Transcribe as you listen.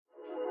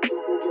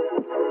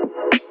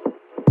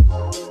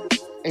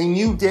A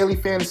new daily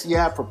fantasy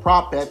app for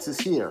prop bets is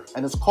here,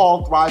 and it's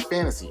called Thrive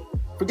Fantasy.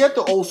 Forget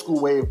the old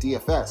school way of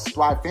DFS.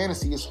 Thrive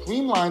Fantasy has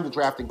streamlined the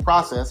drafting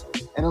process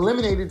and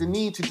eliminated the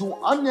need to do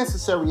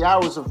unnecessary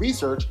hours of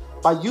research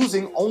by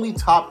using only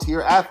top-tier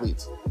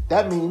athletes.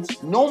 That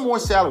means no more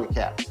salary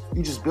cap.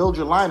 You just build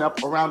your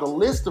lineup around a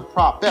list of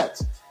prop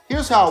bets.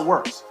 Here's how it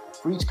works.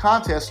 For each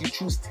contest, you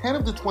choose 10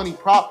 of the 20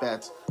 prop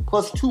bets,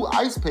 plus 2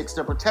 ice picks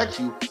that protect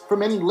you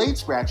from any late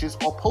scratches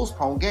or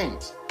postponed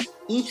games.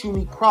 Each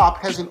unique prop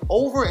has an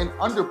over and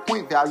under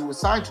point value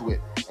assigned to it,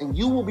 and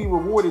you will be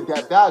rewarded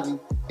that value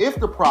if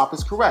the prop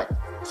is correct.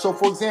 So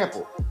for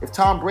example, if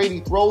Tom Brady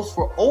throws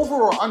for over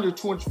or under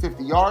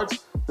 250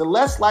 yards, the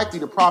less likely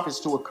the prop is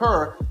to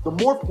occur, the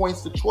more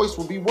points the choice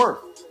will be worth.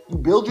 You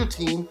build your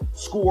team,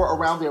 score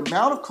around the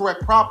amount of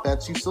correct prop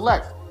bets you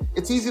select.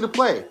 It's easy to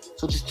play,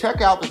 so just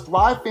check out the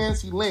Thrive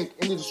Fantasy link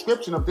in the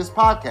description of this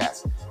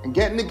podcast and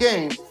get in the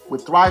game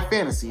with Thrive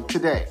Fantasy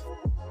today.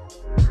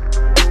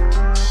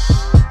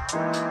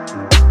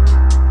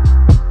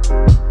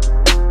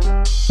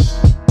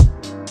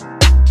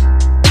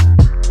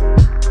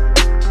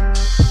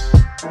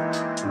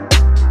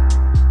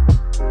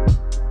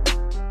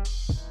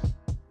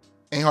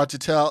 Ain't hard to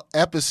tell.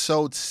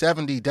 Episode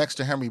 70,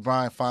 Dexter Henry,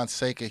 Brian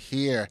Fonseca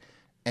here.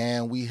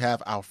 And we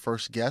have our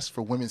first guest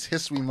for Women's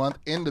History Month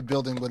in the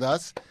building with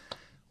us.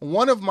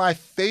 One of my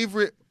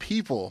favorite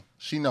people.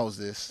 She knows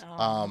this.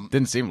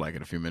 Didn't seem like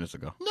it a few minutes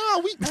ago.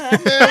 No,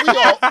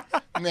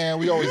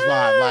 we always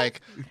vibe.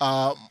 Like,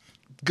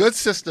 good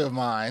sister of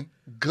mine,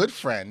 good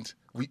friend.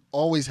 We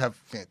always have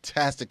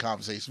fantastic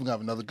conversations. We're going to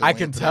have another good one. I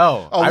can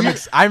tell. I'm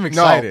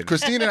excited. No,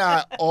 Christina and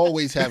I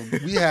always have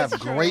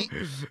great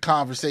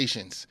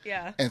conversations.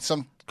 Yeah. And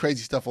some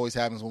crazy stuff always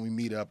happens when we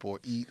meet up or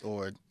eat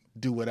or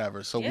do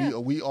whatever. So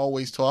we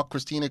always talk.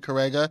 Christina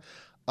Carrega,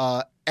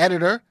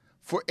 editor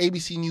for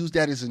ABC News.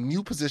 That is a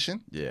new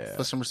position. Yeah.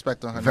 Put some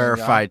respect on her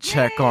Verified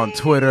check on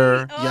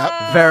Twitter.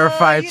 Yep.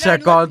 Verified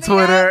check on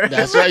Twitter.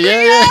 That's right.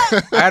 Yeah.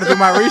 I had to do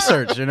my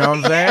research. You know what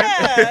I'm saying?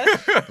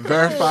 Yeah.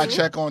 Verified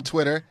check on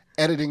Twitter.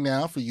 Editing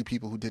now for you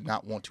people who did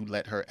not want to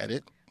let her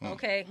edit.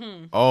 Okay.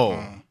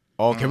 Oh,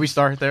 can we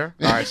start there?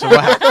 All right. So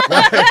what happened?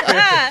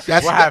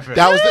 What happened?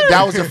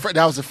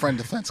 That was a friend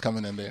defense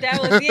coming in there.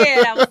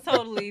 That was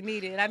totally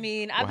needed. I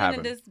mean, I've been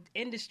in this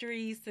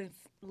industry since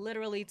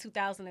literally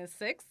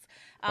 2006.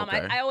 Okay.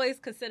 I always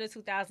consider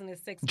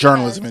 2006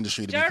 journalism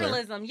industry. To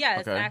journalism,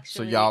 yes, okay.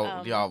 actually.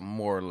 So y'all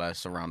more or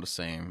less around the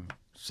same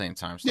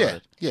time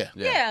started.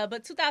 Yeah,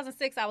 but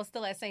 2006, I was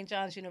still at St.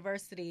 John's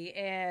University,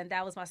 and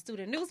that was my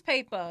student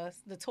newspaper,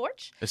 The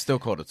Torch. It's still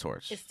called The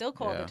Torch. It's still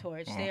called The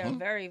Torch. They are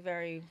very,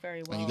 very,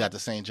 very well. And you got the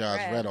St.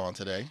 John's red on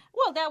today.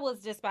 Well, that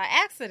was just by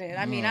accident.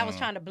 I mean, I was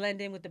trying to blend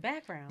in with the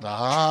background.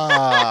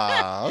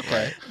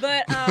 Okay.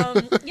 But,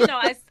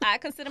 I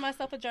consider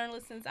myself a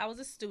journalist since I was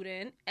a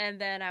student, and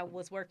then I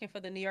was working for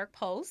the New York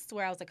Post,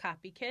 where I was a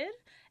copy kid.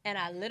 And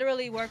I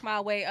literally worked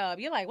my way up.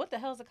 You're like, what the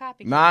hell's a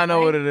copy? Nah, I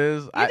know what it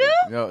is. You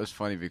do? No, it's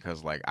funny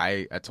because like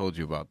I told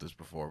you about this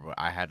before, but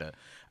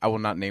I will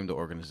not name the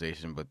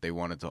organization, but they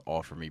wanted to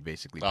offer me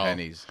basically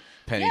pennies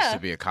to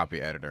be a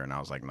copy editor, and I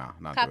was like, nah,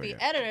 not copy doing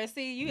it. Editor.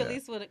 See, you at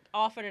least would have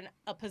offered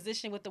a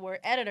position with the word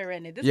editor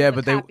in it. This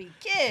but copy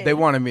kid. they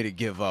wanted me to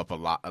give up a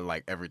lot of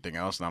like everything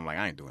else, and I'm like,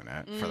 I ain't doing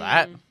that for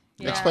that.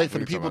 Yeah. Explain for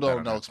the people who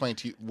don't know. Explain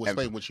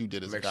what you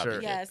did as a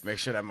copy. Make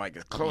sure that mic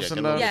is close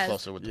enough. Get a little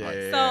closer with the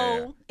mic.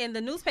 So in the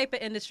newspaper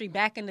industry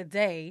back in the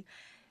day,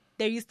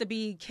 there used to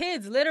be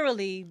kids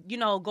literally,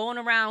 going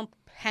around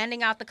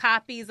handing out the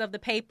copies of the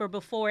paper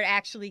before it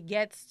actually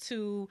gets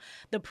to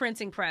the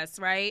printing press,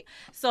 right?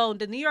 So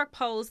the New York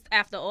Post,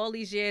 after all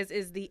these years,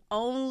 is the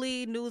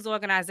only news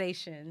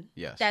organization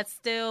that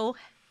still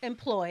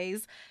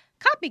employs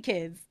copy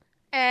kids.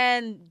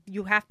 And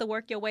you have to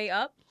work your way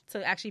up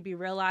to actually be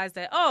realized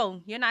that,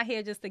 you're not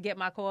here just to get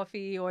my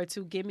coffee or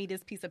to give me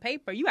this piece of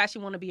paper. You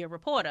actually want to be a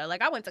reporter.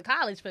 Like, I went to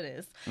college for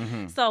this.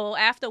 Mm-hmm. So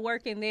after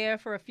working there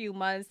for a few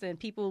months and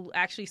people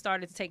actually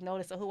started to take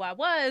notice of who I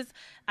was,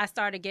 I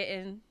started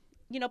getting,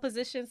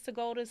 positions to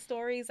go to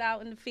stories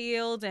out in the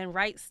field and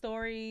write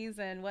stories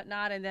and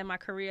whatnot. And then my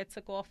career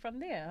took off from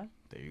there.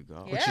 There you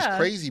go. Which is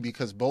crazy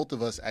because both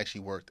of us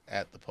actually worked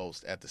at the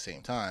Post at the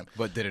same time.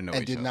 But did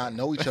not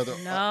know each other.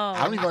 No.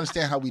 I don't even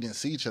understand how we didn't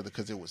see each other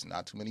because there was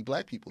not too many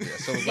black people there.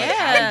 So it was like,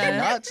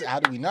 how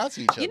did we not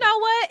see each other? You know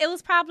what? It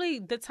was probably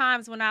the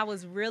times when I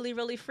was really,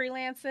 really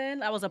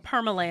freelancing. I was a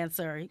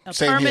permalancer.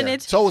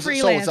 Permanent freelancer. So was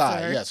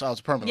I. Yeah, so I was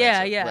a permalancer.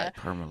 Yeah. Right.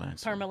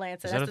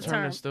 Permalancer. Is That's that the a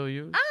term that's still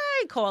used?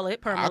 I call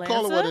it permalancer. I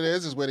call it what it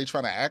is where they're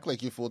trying to act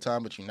like you're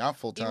full-time, but you're not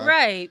full-time.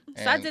 Right.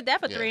 So I did that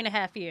for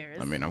 3.5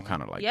 years. I mean, I'm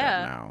kind of like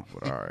that now.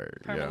 But all right.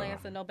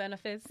 Permalancer, no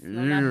benefits,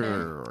 no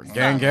nothing.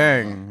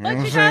 Gang. But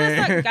you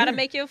gotta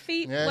make your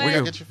feet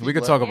wet. We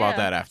could talk about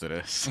that after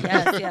this.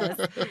 Yes.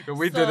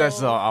 We did that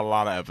a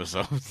lot of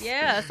episodes.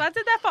 Yeah, so I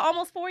did that for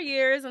almost 4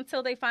 years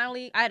until they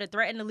finally, I had to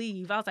threaten to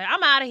leave. I was like,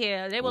 I'm out of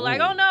here. They were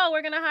like, oh no,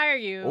 we're going to hire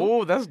you.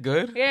 Oh, that's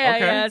good.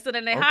 Yeah. So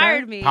then they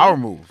hired me. Power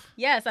move.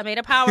 Yes, I made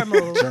a power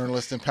move.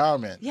 Journalist empowerment.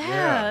 empowerment.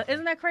 Yeah.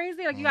 Isn't that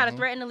crazy? Like, you got to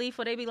threaten to leave,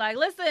 or they be like,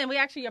 listen, we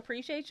actually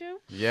appreciate you.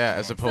 Yeah,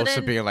 as opposed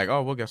to being like,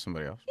 oh, we'll get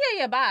somebody else.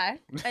 Yeah, bye.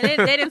 And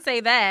they didn't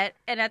say that.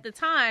 And at the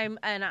time,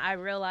 and I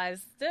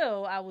realized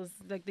still, I was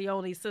like the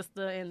only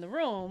sister in the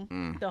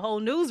room, the whole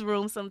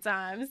newsroom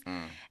sometimes.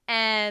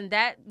 And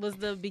that was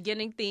the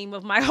beginning theme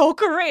of my whole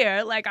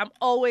career. Like, I'm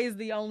always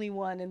the only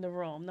one in the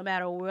room, no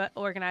matter what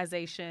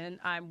organization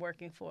I'm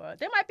working for.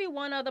 There might be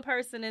one other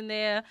person in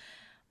there,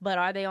 but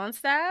are they on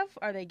staff?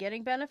 Are they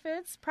getting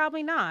benefits?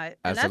 Probably not.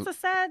 And that's a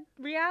sad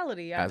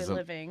reality I've been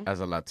living. As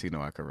a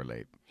Latino, I could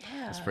relate.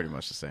 Yeah. It's pretty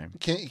much the same.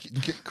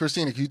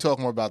 Christina, can you talk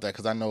more about that?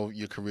 Because I know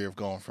your career of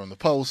going from the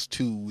Post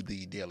to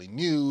the Daily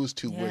News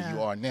to where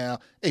you are now,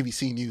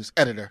 ABC News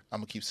editor. I'm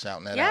going to keep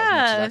shouting that out as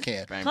much as I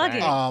can. Bang, plug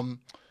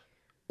it.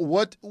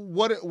 What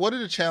are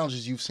the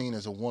challenges you've seen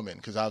as a woman?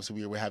 Because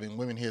obviously we're having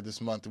women here this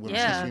month, the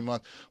Women's History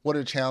Month. What are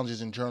the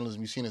challenges in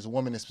journalism you've seen as a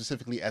woman, and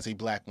specifically as a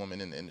black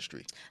woman in the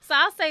industry? So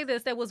I'll say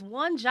this. There was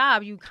one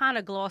job you kind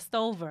of glossed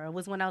over. It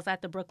was when I was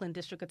at the Brooklyn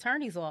District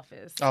Attorney's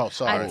Office. Oh,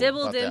 sorry. I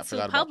dibbled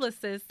into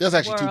publicists. There's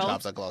actually two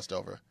jobs I glossed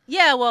over.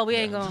 Yeah, well, we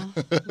ain't going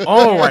to.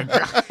 Oh, my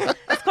God.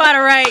 That's quite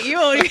all right. You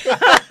only...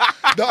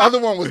 The other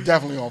one was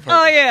definitely on purpose.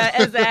 Oh,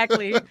 yeah,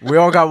 exactly. We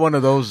all got one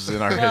of those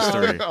in our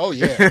history. Oh,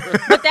 yeah.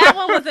 But that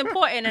one was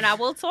important, and I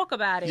will talk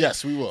about it.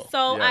 Yes, we will.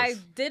 So I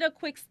did a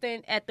quick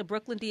stint at the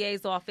Brooklyn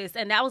DA's office,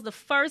 and that was the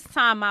first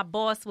time my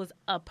boss was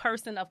a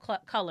person of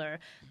color,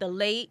 the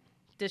late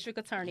District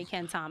Attorney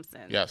Ken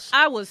Thompson. Yes.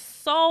 I was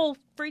so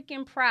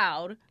freaking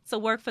proud to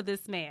work for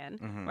this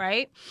man,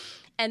 right?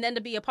 And then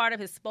to be a part of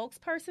his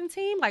spokesperson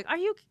team, like,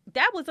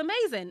 that was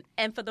amazing.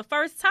 And for the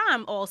first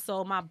time,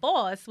 also, my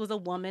boss was a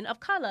woman of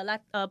color, like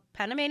a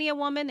Panamanian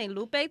woman named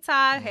Lupe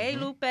Todd. Hey,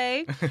 Lupe.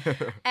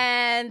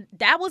 And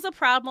that was a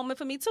proud moment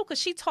for me, too, because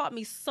she taught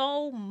me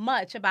so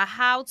much about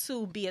how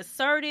to be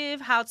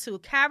assertive, how to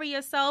carry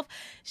yourself.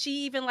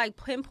 She even, like,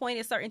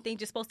 pinpointed certain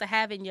things you're supposed to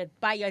have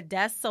by your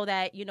desk so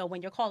that, you know,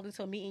 when you're called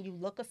into a meeting, you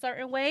look a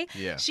certain way.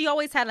 Yeah. She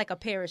always had, like, a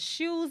pair of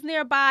shoes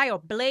nearby or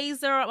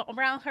blazer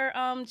around her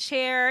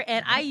chair,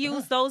 and I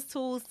use those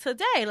tools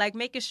today, like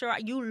making sure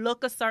you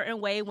look a certain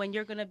way when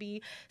you're going to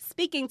be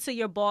speaking to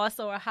your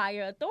boss or a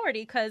higher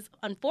authority, because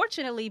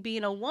unfortunately,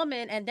 being a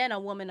woman and then a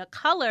woman of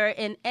color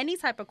in any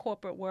type of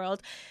corporate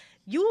world,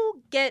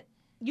 you get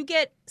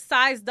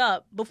sized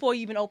up before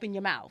you even open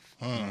your mouth.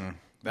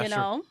 That's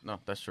true. No,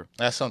 that's true.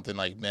 That's something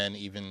like men,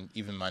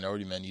 even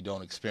minority men, you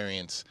don't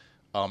experience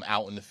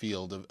out in the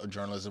field of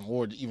journalism,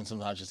 or even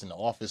sometimes just in the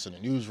office or the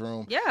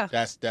newsroom. Yeah.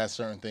 That's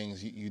certain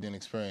things you didn't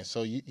experience.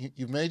 So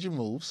you've made your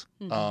moves.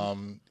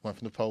 Went from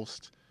the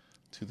Post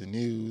to the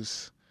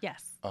News.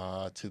 Yes.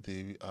 To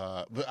the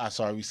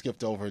sorry, we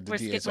skipped over the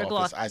DA's office.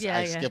 Gloss.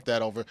 I skipped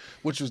that over,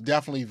 which was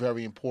definitely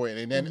very important.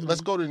 And then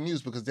let's go to the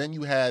news, because then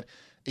you had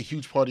a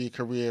huge part of your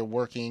career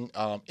working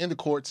in the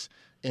courts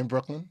in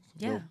Brooklyn,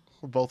 where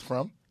we're both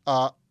from.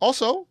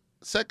 Also,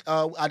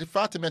 I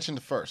forgot to mention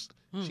the first.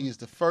 She is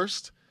the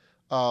first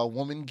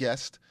woman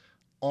guest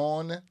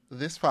on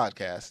this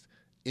podcast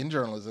in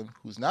journalism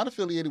who's not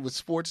affiliated with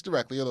sports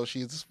directly, although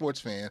she is a sports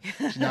fan.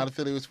 She's not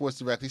affiliated with sports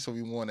directly, so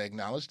we want to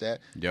acknowledge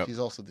that. Yep. She's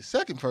also the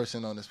second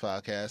person on this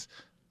podcast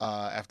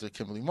after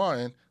Kimberly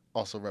Martin,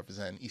 also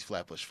representing East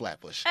Flatbush in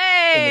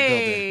the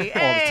building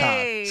all the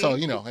time. So,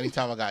 you know,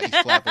 anytime I got East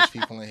Flatbush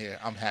people in here,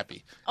 I'm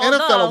happy. And a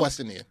fellow West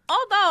Indian.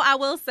 Although I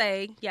will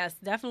say, yes,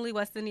 definitely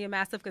West Indian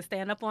Massive could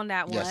stand up on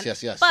that one.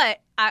 Yes.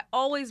 But I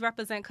always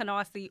represent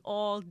Canarsie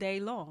all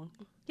day long.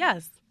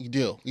 Yes. You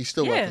do. You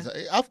still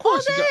represent. Of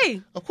course. All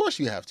day. Of course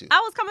you have to. I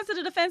was coming to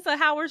the defense of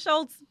Howard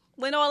Schultz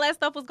when all that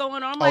stuff was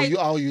going on.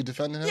 You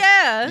defending him?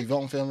 Yeah. You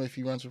voting for him if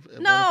he runs?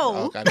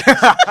 No. Okay.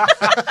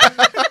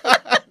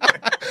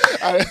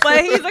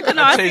 But he's a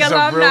Canarsie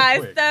alumni,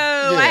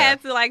 so I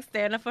had to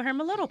stand up for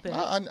him a little bit.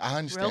 I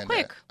understand. Real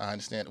quick. I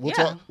understand.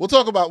 We'll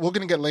talk about. We're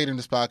going to get later in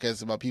this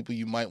podcast about people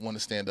you might want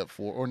to stand up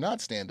for or not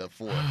stand up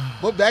for.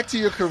 But back to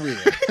your career,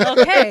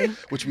 okay,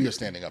 which we are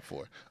standing up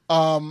for.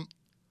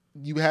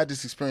 You had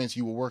this experience.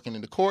 You were working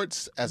in the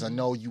courts. As I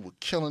know, you were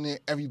killing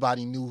it.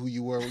 Everybody knew who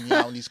you were when you were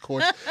out in these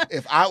courts.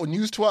 When I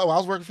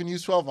was working for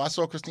News 12, I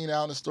saw Christina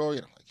out in the story,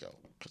 and I'm like, yo,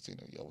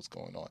 Christina, what's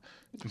going on?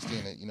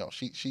 Christina,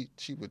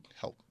 she would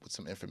help with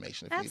some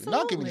information if needed.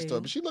 Not giving the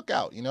story, but she look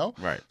out,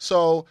 Right.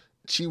 So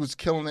she was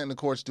killing it in the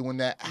courts doing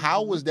that.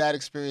 How was that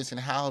experience, and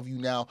how have you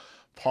now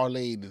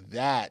parlayed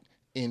that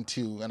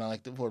into, and I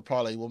like the word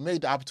parlay,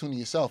 made the opportunity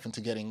yourself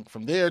into getting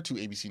from there to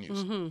ABC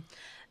News?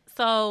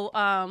 So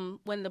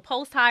when the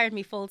Post hired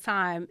me full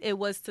time, it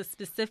was to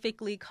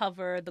specifically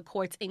cover the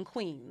courts in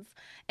Queens.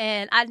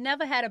 And I'd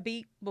never had a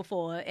beat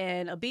before.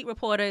 And a beat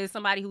reporter is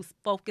somebody who's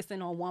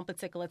focusing on one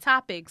particular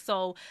topic.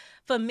 So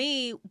for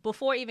me,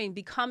 before even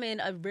becoming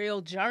a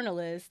real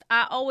journalist,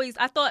 I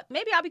thought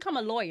maybe I'll become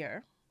a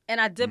lawyer. And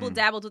I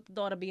dabbled with the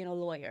thought of being a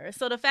lawyer.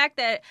 So the fact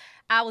that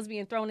I was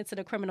being thrown into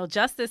the criminal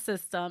justice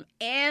system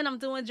and I'm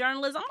doing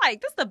journalism, I'm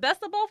like, this is the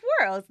best of both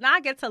worlds. Now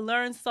I get to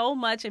learn so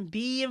much and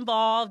be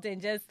involved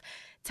and just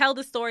tell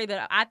the story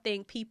that I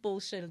think people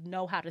should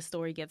know how the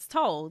story gets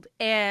told.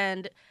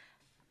 And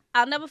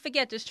I'll never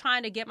forget just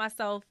trying to get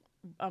myself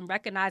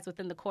recognized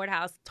within the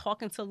courthouse,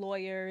 talking to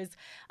lawyers,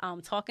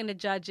 talking to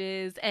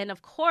judges. And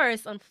of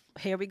course,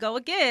 here we go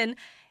again,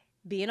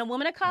 being a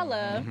woman of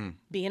color,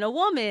 being a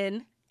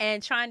woman,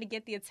 and trying to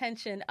get the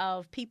attention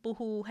of people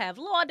who have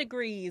law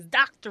degrees,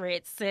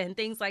 doctorates, and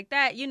things like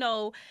that. You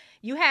know,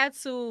 you had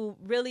to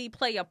really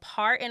play a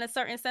part in a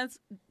certain sense.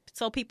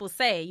 So people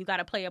say you got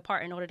to play a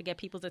part in order to get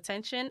people's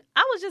attention.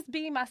 I was just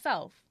being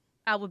myself.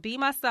 I would be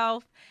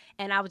myself,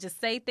 and I would just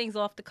say things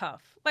off the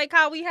cuff. Like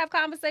how we have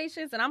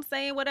conversations, and I'm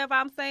saying whatever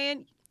I'm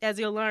saying, as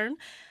you'll learn.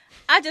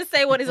 I just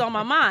say what is on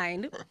my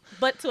mind,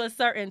 but to a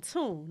certain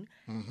tune.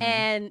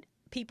 And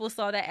people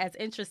saw that as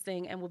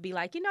interesting and would be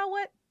like, you know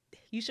what?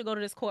 You should go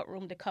to this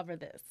courtroom to cover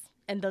this.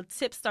 And the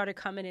tips started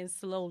coming in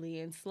slowly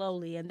and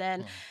slowly. And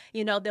then,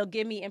 you know, they'll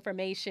give me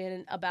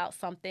information about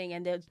something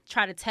and they'll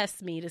try to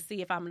test me to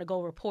see if I'm going to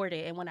go report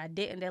it. And when I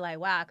didn't, they're like,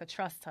 wow, I could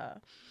trust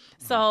her.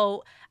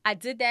 So I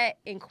did that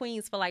in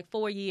Queens for like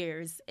 4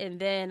 years. And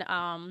then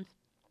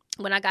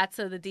when I got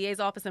to the DA's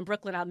office in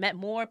Brooklyn, I met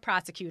more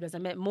prosecutors. I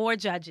met more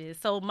judges.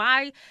 So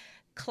my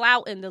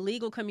clout in the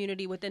legal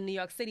community within New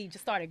York City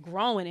just started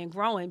growing and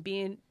growing.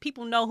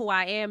 People know who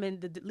I am in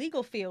the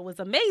legal field was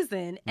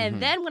amazing. And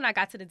then when I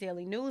got to the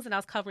Daily News and I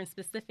was covering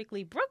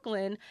specifically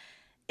Brooklyn,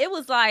 it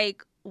was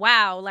like,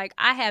 wow, like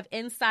I have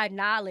inside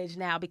knowledge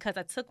now because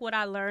I took what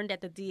I learned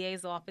at the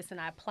DA's office and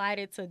I applied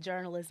it to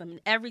journalism,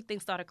 and everything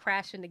started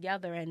crashing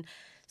together and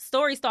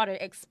stories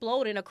started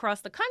exploding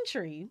across the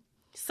country.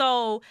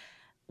 So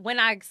when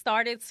I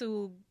started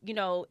to, you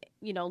know,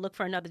 look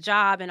for another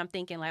job, and I'm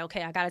thinking like,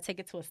 okay, I got to take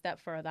it to a step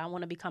further. I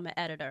want to become an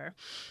editor.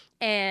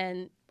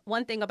 And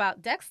one thing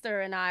about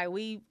Dexter and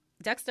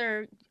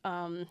Dexter,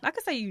 I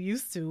could say you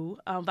used to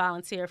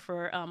volunteer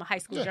for a high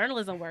school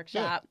journalism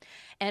workshop.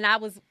 And I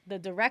was the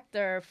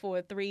director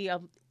for 3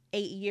 of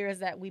 8 years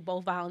that we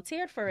both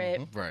volunteered for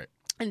it. Right.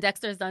 And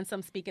Dexter's done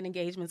some speaking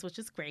engagements, which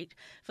is great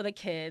for the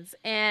kids.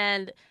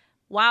 And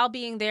while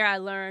being there, I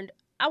learned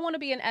I want to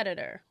be an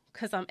editor,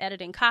 because I'm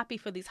editing copy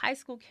for these high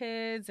school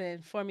kids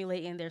and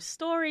formulating their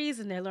stories,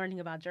 and they're learning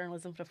about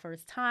journalism for the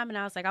first time. And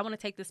I was like, I want to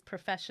take this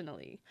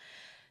professionally.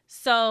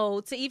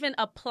 So to even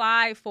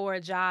apply for a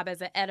job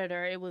as an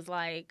editor, it was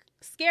like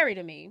scary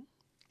to me.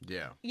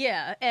 Yeah.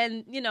 Yeah.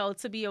 And, you know,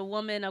 to be a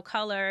woman of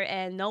color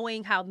and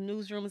knowing how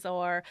newsrooms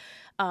are,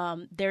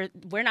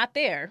 we're not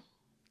there.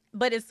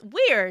 But it's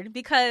weird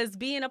because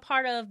being a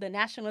part of the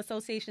National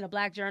Association of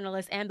Black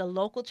Journalists and the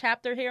local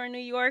chapter here in New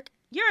York,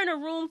 you're in a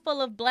room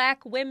full of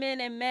Black women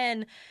and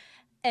men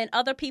and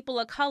other people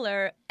of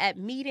color at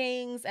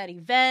meetings, at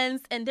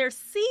events, and there's a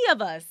sea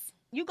of us.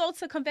 You go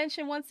to a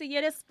convention once a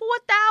year, there's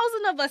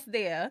 4,000 of us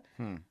there.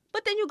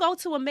 But then you go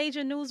to a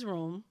major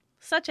newsroom,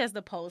 such as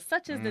the Post,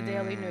 such as the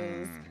Daily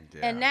News,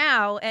 and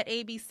now at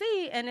ABC,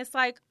 and it's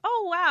like,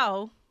 oh,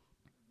 wow,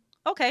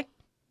 okay.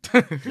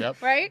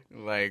 Yep. Right?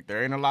 Like,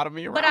 there ain't a lot of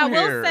me around here. But I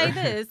here. will say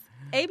this.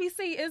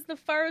 ABC is the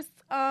first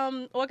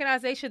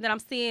organization that I'm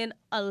seeing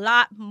a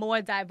lot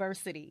more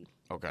diversity.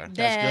 Okay.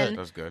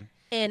 That's good.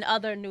 In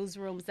other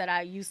newsrooms that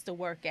I used to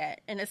work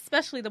at. And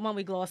especially the one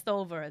we glossed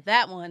over.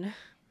 That one,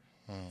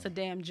 it's a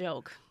damn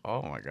joke.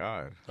 Oh, my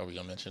God. Are we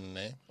going to mention the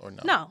name or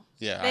no? No.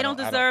 Yeah, they don't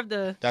deserve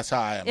the... That's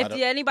how I am. If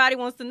anybody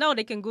wants to know,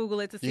 they can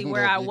Google it to see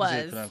where I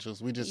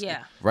was. We just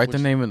Write the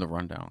name in the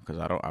rundown, because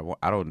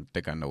I don't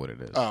think I know what it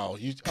is. Oh,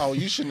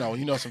 you should know.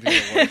 You know some people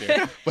that work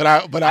there.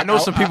 But I know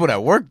some people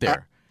that work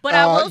there. But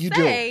I will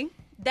say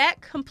that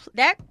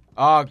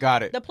oh,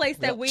 got it. The place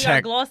that we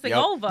are glossing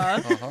over,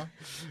 Uh-huh.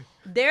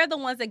 they're the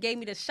ones that gave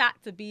me the shot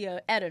to be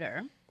an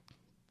editor,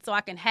 so I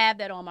can have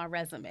that on my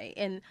resume.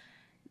 And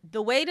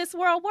the way this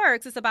world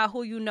works, it's about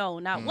who you know,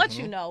 not what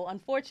you know,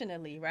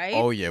 unfortunately, right?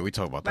 Oh, yeah, we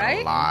talk about that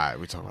a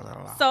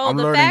lot. So I'm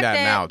learning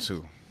that now,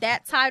 too.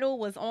 That title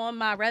was on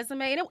my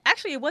resume, and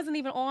it wasn't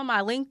even on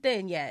my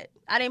LinkedIn yet.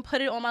 I didn't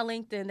put it on my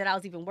LinkedIn that I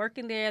was even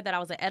working there, that I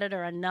was an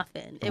editor or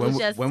nothing.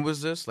 When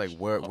was this? Like,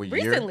 what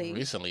recently. year?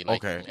 Recently.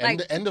 Okay.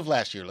 End of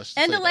last year. Let's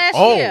end say of that.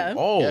 last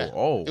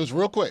year. It was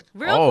real quick.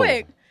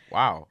 Quick.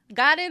 Wow.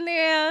 Got in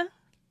there.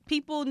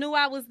 People knew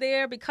I was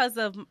there because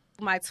of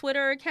my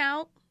Twitter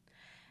account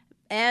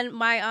and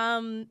my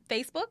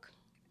Facebook.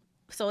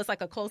 So it's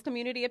like a close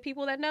community of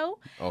people that know.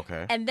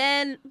 Okay. And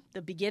then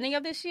the beginning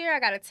of this year, I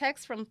got a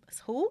text from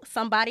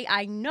somebody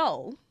I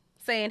know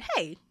saying,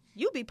 hey,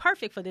 you'd be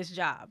perfect for this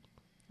job.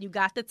 You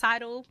got the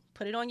title,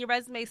 put it on your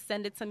resume,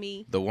 send it to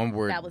me. The one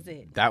where... That was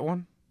it. That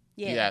one?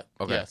 Yeah.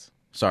 Okay. Yes.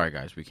 Sorry,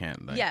 guys, we can't.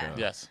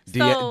 Yes.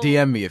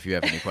 DM me if you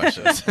have any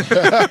questions.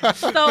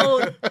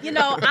 So,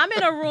 I'm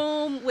in a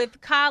room with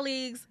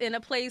colleagues in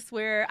a place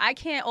where I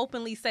can't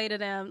openly say to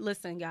them,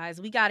 listen, guys,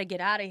 we got to get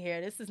out of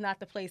here. This is not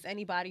the place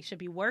anybody should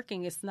be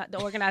working. It's not,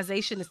 the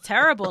organization is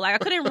terrible. Like, I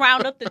couldn't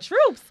round up the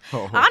troops.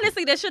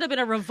 Honestly, there should have been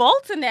a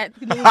revolt in that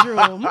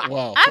newsroom.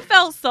 Wow. I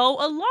felt so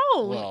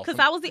alone because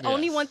I was the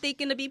only one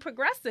thinking to be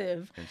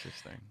progressive.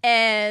 Interesting.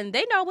 And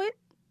they know it.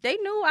 They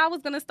knew I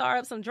was going to start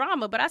up some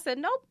drama, but I said,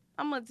 nope.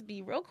 I'm going to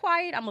be real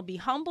quiet. I'm going to be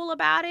humble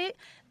about it.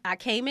 I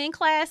came in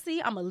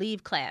classy. I'm going to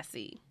leave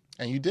classy.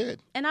 And you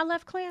did. And I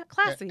left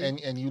classy.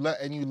 And you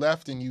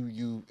left, and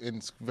you. And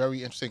it's very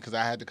interesting because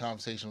I had the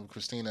conversation with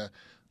Christina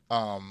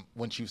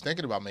when she was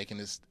thinking about making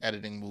this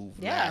editing move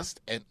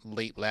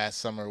late last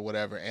summer or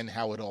whatever, and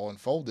how it all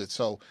unfolded.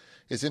 So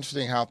it's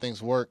interesting how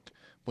things work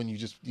when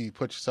you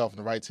put yourself in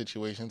the right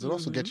situations, and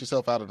also get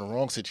yourself out of the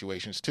wrong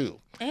situations too.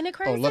 Ain't it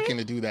crazy? Or looking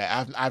to do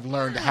that. I've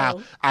learned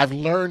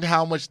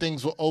how much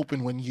things will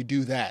open when you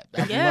do that.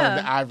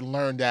 I've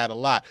learned that a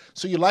lot.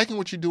 So you're liking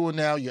what you're doing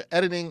now. You're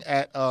editing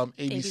at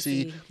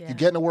ABC. You're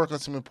getting to work on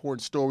some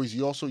important stories.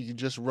 You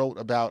just wrote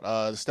about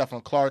the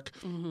Stephon Clark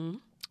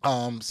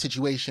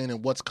situation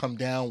and what's come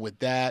down with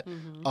that.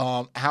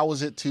 How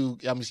was it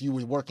you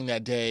were working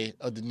that day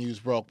the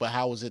news broke, but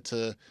how was it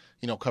to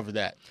cover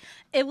that?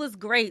 It was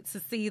great to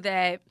see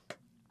that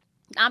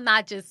I'm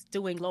not just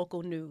doing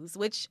local news,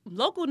 which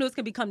local news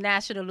can become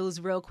national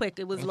news real quick.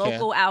 It was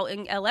local out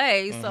in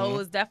LA, so it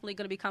was definitely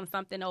going to become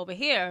something over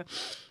here.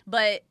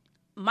 But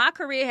my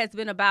career has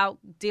been about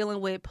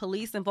dealing with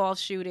police-involved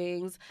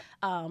shootings,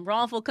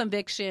 wrongful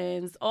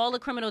convictions, all the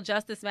criminal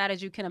justice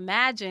matters you can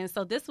imagine.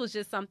 So this was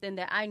just something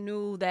that I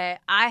knew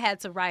that I had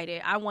to write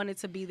it. I wanted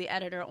to be the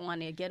editor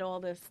on it, get all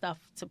this stuff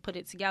to put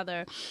it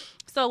together.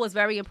 So it was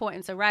very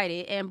important to write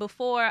it. And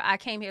before I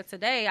came here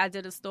today, I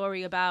did a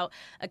story about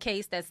a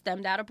case that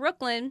stemmed out of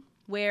Brooklyn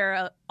where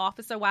an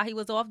officer, while he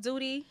was off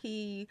duty,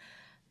 he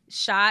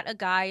shot a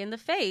guy in the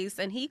face,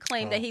 and he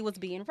claimed that he was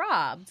being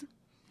robbed.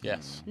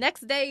 Yes.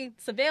 Next day,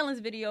 surveillance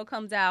video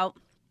comes out.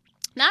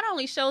 Not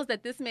only shows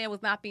that this man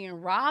was not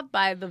being robbed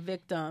by the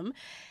victim,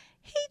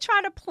 he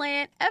tried to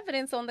plant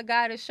evidence on the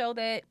guy to show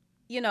that,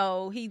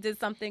 he did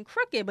something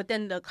crooked. But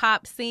then the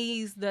cop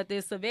sees that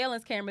there's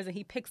surveillance cameras, and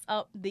he picks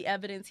up the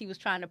evidence he was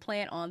trying to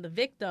plant on the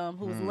victim,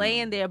 who was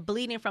laying there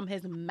bleeding from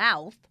his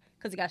mouth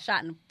because he got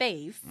shot in the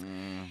face.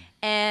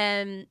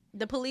 And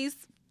the police...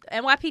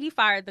 NYPD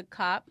fired the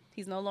cop.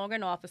 He's no longer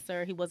an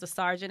officer. He was a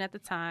sergeant at the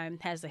time,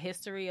 has a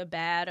history of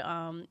bad,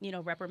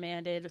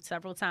 reprimanded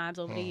several times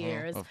over the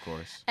years. Of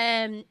course.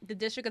 And the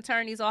district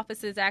attorney's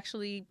office has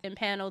actually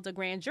impaneled a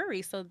grand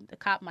jury, so the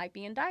cop might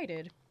be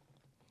indicted.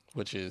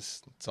 Which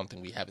is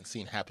something we haven't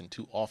seen happen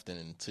too often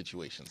in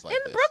situations like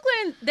this. In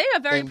Brooklyn, they are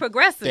very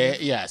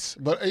progressive. Yes,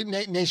 but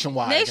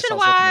nationwide.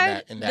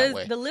 Nationwide, in that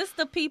way. The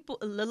list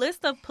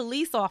of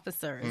police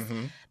officers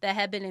that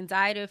have been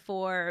indicted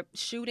for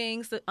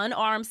shootings,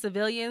 unarmed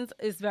civilians,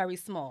 is very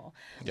small.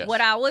 Yes.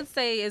 What I would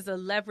say is a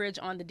leverage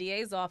on the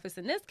DA's office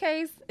in this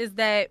case is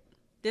that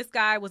this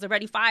guy was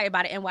already fired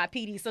by the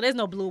NYPD, so there's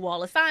no blue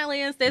wall of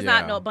silence. There's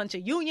not no bunch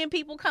of union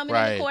people coming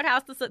in the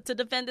courthouse to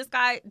defend this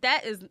guy.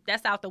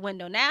 That's out the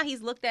window. Now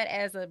he's looked at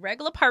as a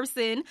regular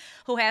person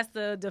who has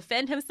to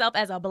defend himself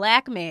as a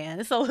black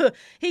man. So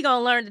he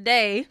gonna learn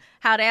today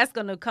how that's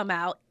gonna come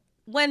out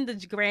when the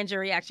grand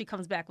jury actually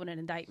comes back with an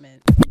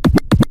indictment.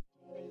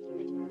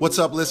 What's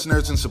up,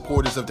 listeners and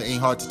supporters of the Ain't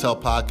Hard to Tell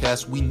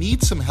podcast? We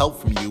need some help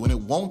from you, and it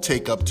won't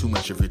take up too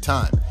much of your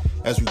time.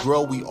 As we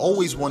grow, we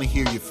always want to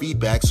hear your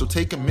feedback, so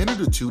take a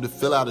minute or two to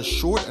fill out a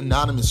short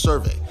anonymous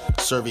survey.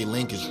 The survey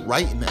link is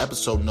right in the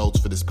episode notes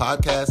for this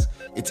podcast.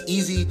 It's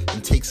easy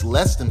and takes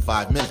less than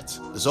 5 minutes.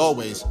 As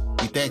always,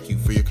 we thank you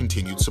for your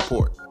continued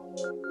support.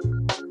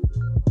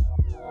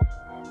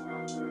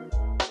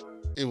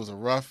 It was a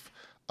rough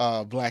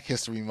Black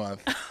History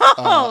Month.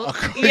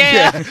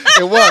 Yeah,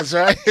 it was,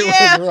 right? It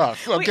was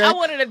rough. Okay, I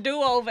wanted a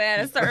do-over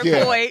at a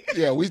certain point.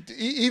 Yeah, we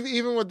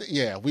even with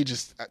we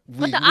just.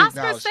 But the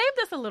Oscars saved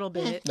us a little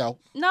bit. No,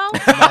 not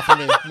for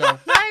me. No,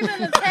 not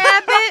even a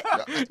tad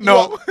bit.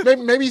 No,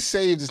 maybe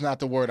saved is not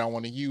the word I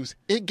want to use.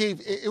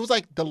 It was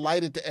like the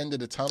light at the end of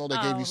the tunnel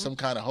that gave you some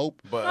kind of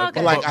hope. But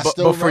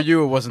for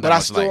you, it wasn't. But I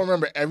still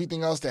remember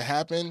everything else that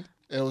happened.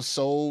 It was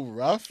so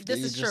rough.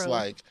 This is just true.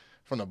 Like.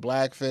 From the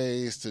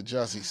blackface to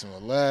Jussie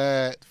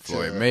Smollett,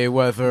 Floyd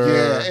Mayweather.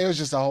 Yeah, it was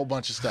just a whole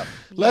bunch of stuff.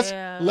 Let's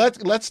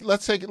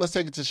take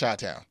it to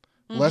Chi-Town.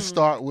 Let's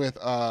start with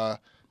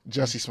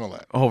Jussie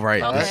Smollett. Oh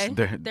right, okay.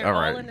 They're all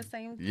right. in the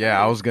same. Yeah,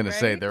 I was gonna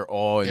say they're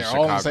all in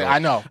Chicago. I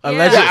know.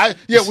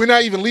 We're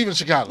not even leaving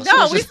Chicago.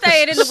 No, we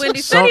stayed in the Windy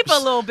City for a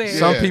little bit.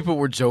 Some people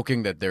were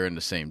joking that they're in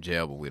the same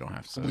jail, but we don't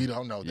have to. We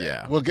don't know that.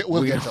 Yeah, we'll get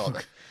to all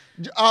that.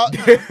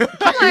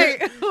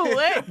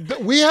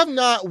 What? We have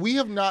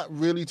not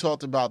really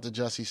talked about the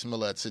Jussie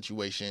Smollett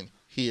situation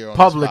here on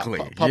publicly.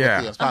 On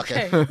this podcast.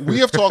 Okay. We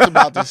have talked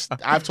about this.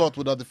 I've talked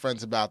with other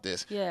friends about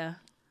this. Yeah.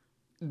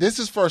 This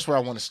is first where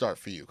I want to start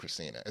for you,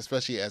 Christina,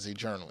 especially as a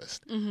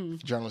journalist.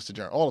 Journalist to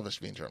journalist. All of us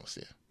being journalists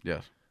here.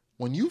 Yes.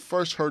 When you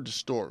first heard the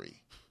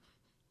story,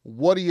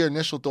 what are your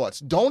initial thoughts?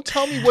 Don't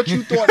tell me what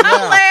you thought now.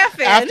 I'm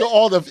laughing. After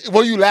all the...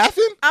 Were you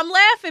laughing? I'm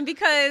laughing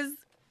because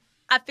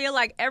I feel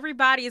like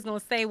everybody is going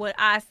to say what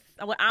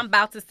I'm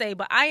about to say,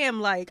 but I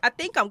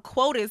think I'm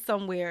quoted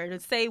somewhere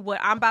to say what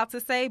I'm about to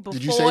say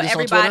before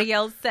everybody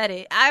else said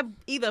it. I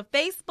either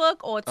Facebook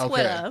or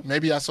Twitter. Okay.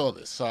 Maybe I saw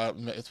this, so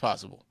it's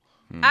possible.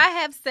 I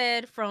have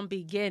said from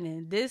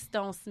beginning, this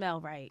don't smell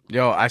right.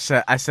 Yo, I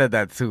said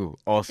that too.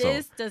 Also,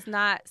 this does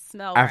not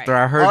smell After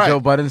right. I heard Joe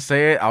Budden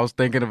say it, I was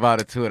thinking about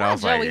it too, and I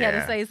was Joey like, had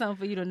to say something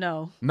for you to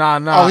know. Nah.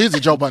 Oh, he's a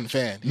Joe Budden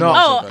fan. No.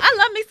 I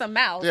love me some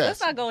mouth. Yes.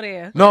 Let's not go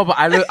there. No, but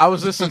I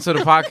was listening to the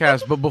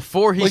podcast, but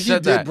before he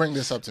said that, bring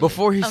this up to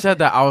before he said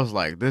that, I was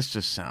like, this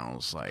just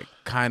sounds like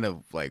kind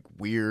of like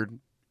weird,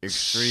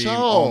 extreme,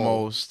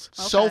 almost.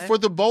 Okay. So for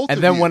the both and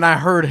of then you, when I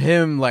heard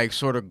him like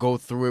sort of go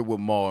through it with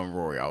Maul and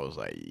Rory, I was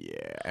like,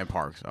 yeah, and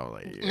Parks, I was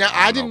like, yeah. Now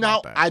I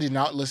did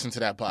not listen to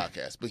that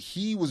podcast, but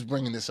he was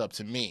bringing this up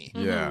to me.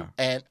 Yeah,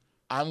 and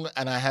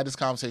I had this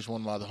conversation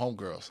with one of my other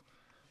homegirls.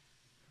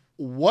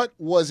 What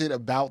was it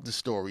about the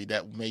story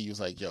that made you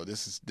like, yo,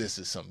 this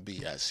is some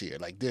BS here?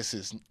 Like, this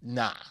is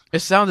nah. It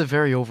sounded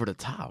very over the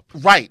top.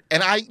 Right.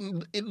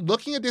 And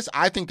looking at this,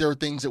 I think there are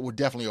things that were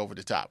definitely over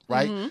the top,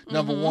 right? Mm-hmm,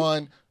 Number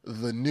one,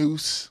 the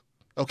noose,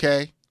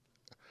 okay?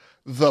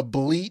 The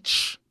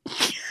bleach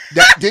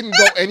that didn't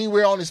go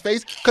anywhere on his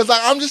face. Because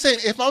I'm just saying,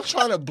 if I'm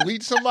trying to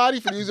bleach somebody,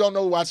 for those who don't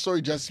know watch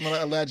story, Justice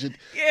Smollett alleged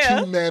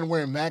 2 men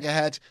wearing MAGA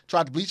hats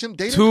tried to bleach him.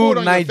 They didn't pour it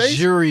on your face. 2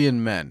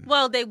 Nigerian men.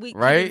 Well, we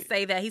didn't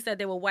say that. He said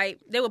they were white.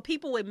 They were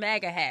people with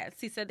MAGA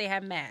hats. He said they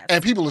had masks.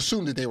 And people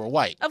assumed that they were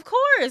white. Of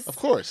course. Of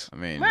course. I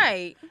mean,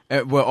 right.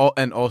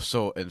 And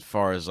also, as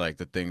far as like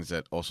the things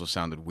that also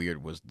sounded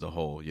weird was the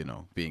whole,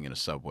 being in a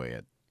subway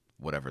at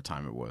whatever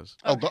time it was.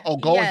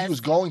 Okay. He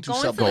was going to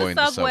subway.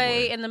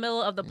 Subway in the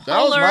middle of the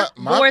polar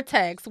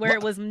vortex where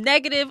it was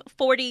negative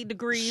 40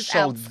 degrees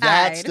outside. So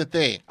that's the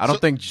thing. I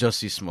don't think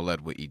Jussie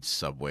Smollett would eat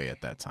Subway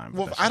at that time.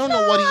 Well, I don't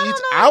know what he eats.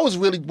 I was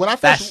really when I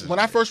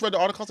first read the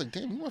article, I was like,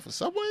 damn, you went for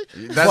Subway?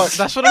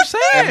 That's what I'm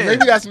saying.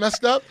 Maybe that's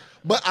messed up.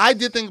 But I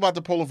did think about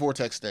the polar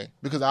vortex thing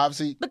because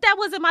obviously. But that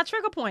wasn't my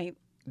trigger point.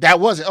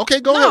 That wasn't. Okay,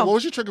 go ahead. What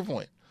was your trigger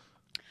point?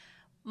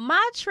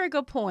 My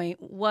trigger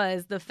point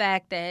was the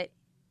fact that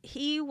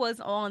he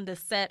was on the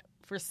set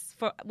for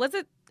was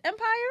it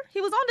Empire? He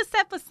was on the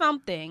set for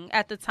something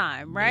at the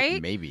time, right?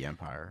 Maybe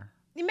Empire.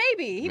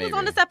 Maybe. He was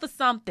on the set for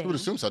something. I would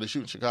assume so. They shoot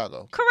in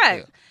Chicago.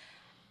 Correct. Yeah.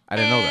 I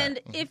didn't know that.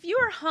 And if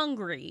you're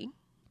hungry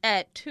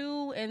at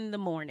 2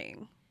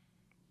 a.m,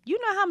 you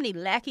know how many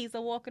lackeys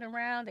are walking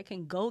around that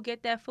can go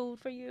get that food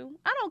for you?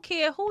 I don't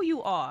care who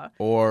you are.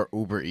 Or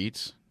Uber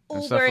Eats.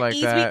 Uber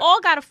Eats. We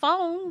all got a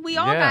phone. We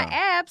all got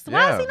apps.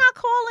 Why is he not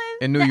calling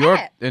in New York?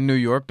 App? In New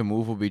York, the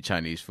move will be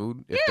Chinese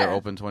food if they're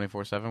open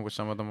 24/7, which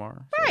some of them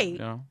are. Right.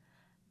 So,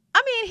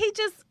 I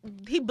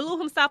mean, he blew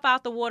himself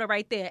out the water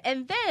right there.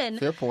 And then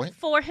fair point.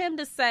 For him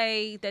to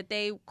say that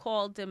they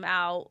called him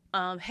out,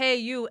 hey,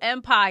 you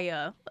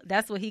Empire.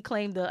 That's what he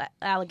claimed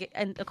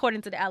and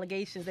according to the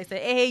allegations, they said,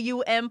 hey,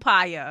 you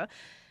Empire.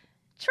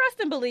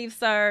 Trust and believe,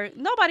 sir.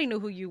 Nobody knew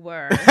who you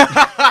were.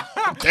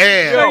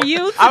 Damn. For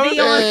you to be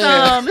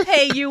on some,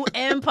 hey, you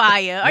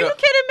Empire. Are you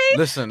kidding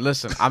me?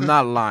 Listen. I'm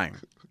not lying.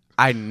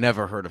 I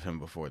never heard of him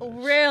before this.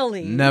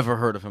 Really? Never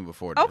heard of him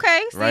before this.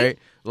 Okay. See? Right?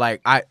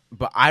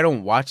 But I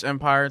don't watch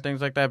Empire and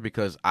things like that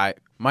because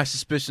my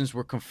suspicions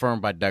were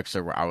confirmed by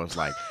Dexter where I was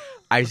like,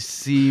 I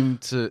seem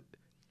to,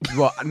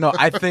 well, no,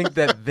 I think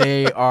that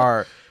they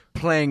are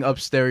playing up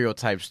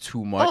stereotypes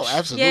too much. Oh,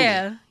 absolutely.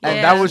 Yeah.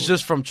 And that was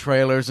just from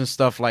trailers and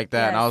stuff like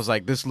that. Yes. And I was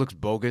like, this looks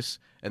bogus.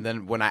 And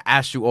then when I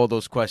asked you all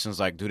those questions,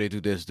 like, do they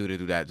do this? Do they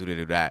do that? Do they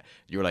do that?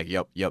 You were like,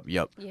 yep.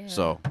 Yeah.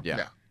 So,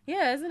 yeah.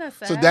 Yeah, isn't that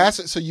sad?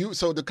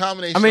 So the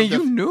combination. I mean,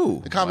 you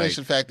knew the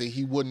combination fact that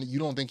he wouldn't. You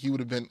don't think he would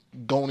have been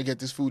going to get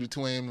this food at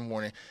 2 a.m,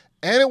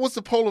 and it was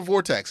the polar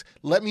vortex.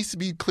 Let me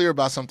be clear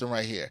about something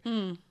right here.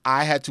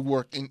 I had to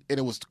work and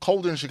it was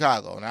colder in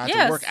Chicago, and I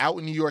had to work out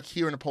in New York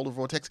here in the polar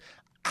vortex.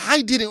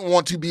 I didn't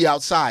want to be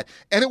outside,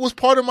 and it was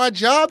part of my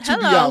job to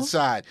be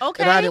outside.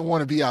 Okay. And I didn't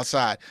want to be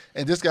outside,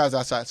 and this guy's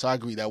outside, so I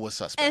agree that was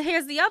suspect. And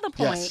here's the other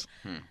point.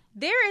 Yes.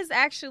 There is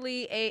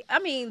actually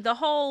the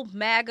whole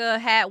MAGA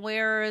hat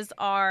wearers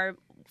are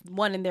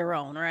one in their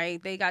own,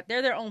 right?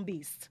 They're their own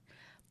beast.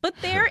 But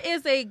there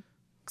is a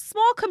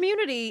small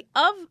community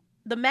of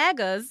the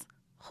MAGAs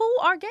who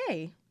are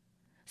gay.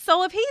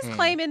 So if he's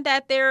claiming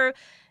that they're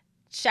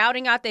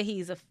shouting out that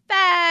he's a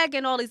fag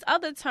and all these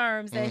other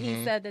terms that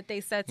he said that they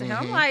said to him,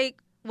 I'm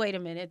like, wait a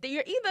minute.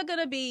 You're either going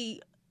to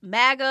be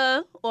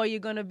MAGA or you're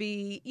going to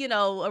be, a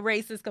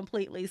racist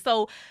completely.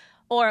 So,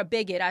 or a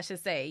bigot, I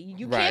should say.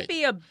 You can't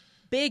be a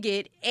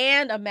bigot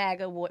and a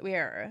MAGA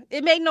wearer.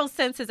 It made no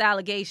sense, his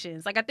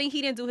allegations. Like, I think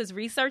he didn't do his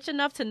research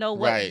enough to know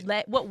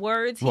what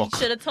words he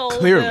should have told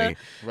the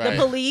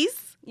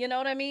police. You know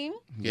what I mean?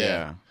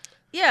 Yeah.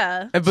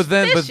 Yeah. And but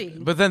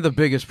then the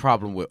biggest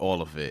problem with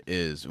all of it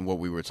is, and what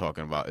we were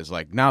talking about is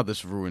like, now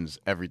this ruins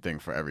everything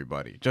for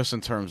everybody. Just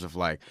in terms of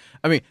like,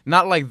 I mean,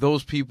 not like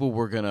those people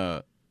were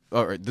gonna,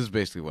 or this is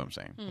basically what I'm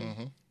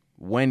saying.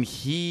 When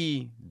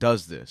he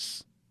does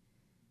this,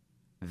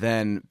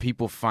 then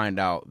people find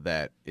out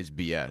that it's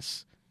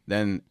BS.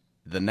 Then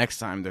the next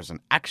time there's an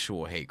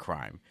actual hate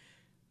crime,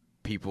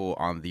 people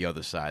on the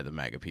other side, the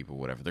MAGA people,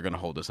 whatever, they're going to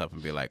hold us up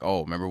and be like,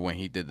 oh, remember when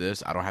he did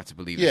this? I don't have to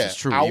believe this is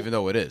true, even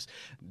though it is.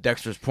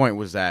 Dexter's point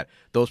was that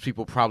those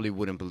people probably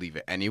wouldn't believe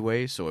it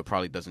anyway, so it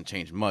probably doesn't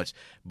change much.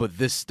 But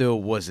this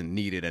still wasn't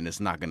needed, and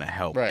it's not going to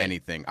help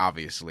anything,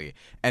 obviously.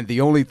 And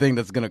the only thing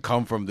that's going to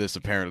come from this,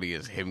 apparently,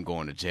 is him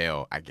going to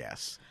jail, I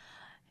guess.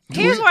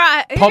 Here's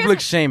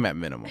public shame at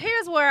minimum.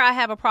 Here's where I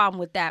have a problem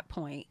with that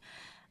point.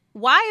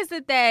 why is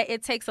it that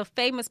it takes a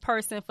famous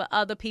person for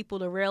other people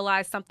to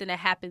realize something that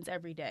happens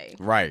every day?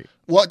 Right.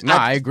 Well,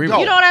 I agree with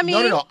you. You know what I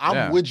mean? No. I'm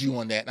Yeah. with you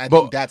on that. And I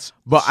think that's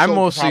I'm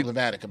mostly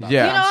problematic about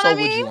yeah. it. You know I'm what so I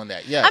with mean? you on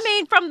that. Yes. I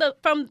mean, from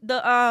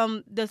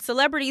the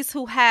celebrities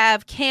who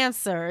have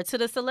cancer to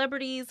the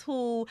celebrities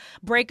who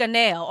break a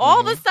nail. All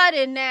of a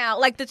sudden now,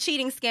 like the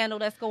cheating scandal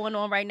that's going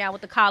on right now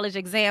with the college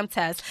exam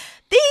test,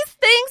 these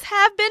things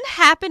have been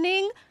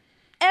happening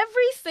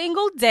every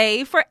single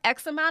day for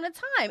X amount of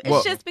time.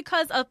 It's just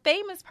because a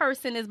famous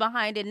person is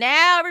behind it.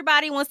 Now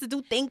everybody wants to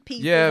do think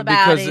pieces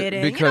about it.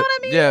 And, you know what I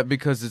mean? Yeah,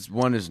 because it's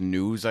one is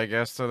news, I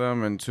guess, to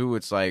them, and two,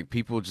 it's like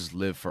people just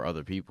live for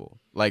other people.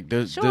 Like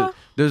there's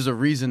a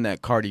reason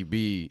that Cardi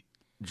B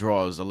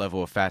draws a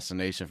level of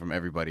fascination from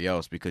everybody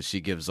else because she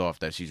gives off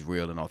that she's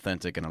real and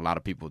authentic, and a lot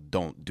of people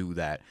don't do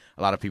that.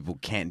 A lot of people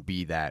can't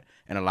be that,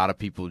 and a lot of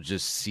people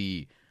just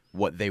see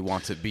what they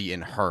want to be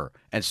in her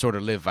and sort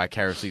of live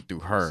vicariously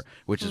through her,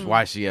 which is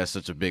why she has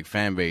such a big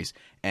fan base,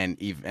 and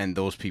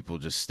those people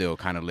just still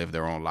kind of live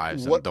their own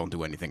lives and don't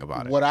do anything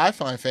about it. What I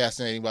find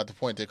fascinating about the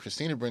point that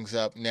Christina brings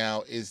up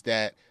now is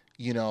that,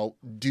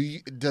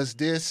 does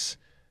this,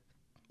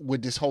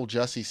 with this whole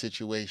Jussie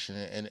situation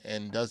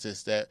and does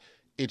this, that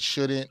this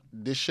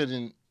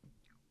shouldn't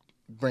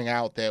bring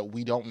out that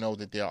we don't know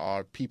that there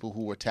are people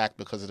who were attacked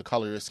because of the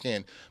color of their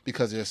skin,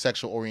 because of their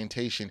sexual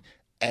orientation,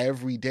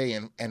 every day,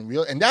 and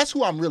that's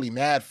who I'm really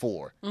mad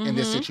for in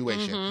this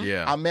situation.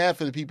 Yeah, I'm mad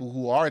for the people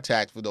who are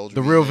attacked for those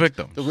the reasons. real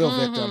victims. The real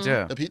victims.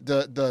 Yeah.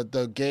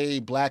 The gay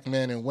black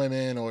men and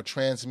women, or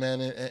trans men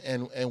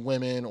and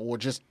women, or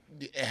just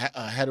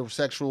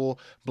heterosexual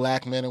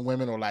black men and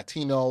women, or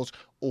Latinos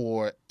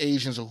or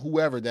Asians or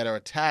whoever that are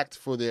attacked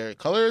for their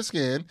color of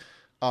skin,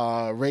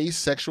 race,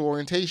 sexual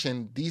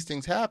orientation. These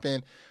things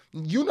happen.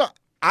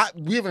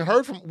 We've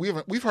heard from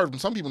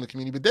some people in the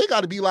community, but they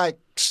got to be like,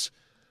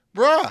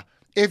 bruh.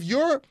 If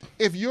you're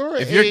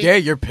gay,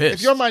 you're pissed.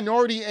 If you're a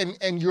minority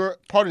and you're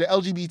part of the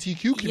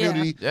LGBTQ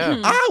community,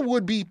 I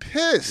would be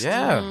pissed.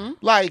 Yeah.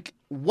 Like,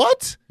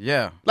 what?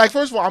 Yeah. Like,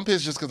 first of all, I'm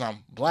pissed just because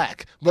I'm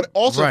black. But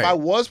also, Right. if I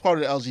was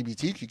part of the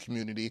LGBTQ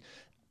community,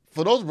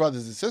 for those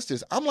brothers and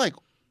sisters, I'm like,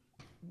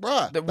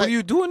 bruh. What are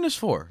you doing this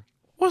for?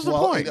 What's the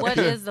point? What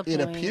is the It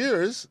point?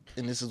 appears,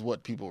 and this is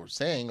what people were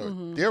saying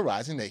or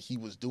theorizing, that he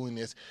was doing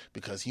this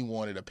because he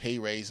wanted a pay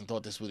raise and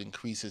thought this would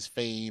increase his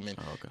fame. And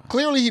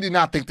clearly, he did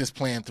not think this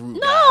plan through.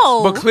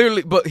 No.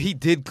 But he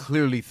did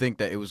clearly think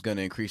that it was going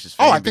to increase his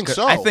fame. Oh, I think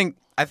so. I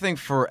think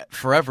for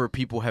forever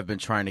people have been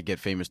trying to get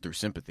famous through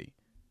sympathy.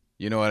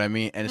 You know what I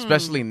mean? And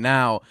especially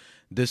now,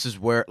 this is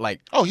where, like...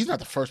 Oh, he's not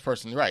the first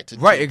person, right?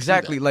 Right,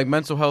 exactly. Like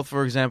mental health,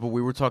 for example,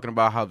 we were talking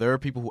about how there are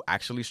people who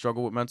actually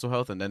struggle with mental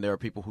health, and then there are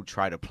people who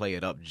try to play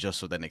it up just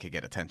so that they could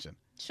get attention.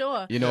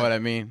 Sure. You know what I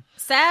mean?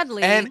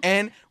 Sadly.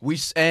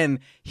 And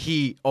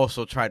he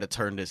also tried to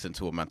turn this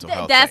into a mental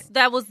health thing.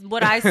 That was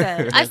what I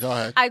said. Okay, go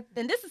ahead.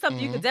 And this is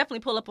something you could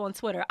definitely pull up on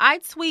Twitter. I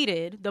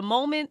tweeted the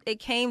moment it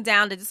came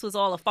down that this was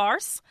all a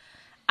farce.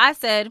 I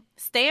said,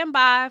 stand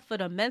by for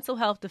the mental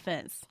health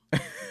defense.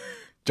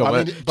 Joe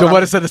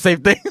Budden said the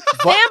same thing.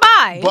 Stand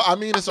by. But I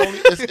mean, it's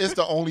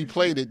the only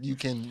play that you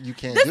can do.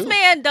 This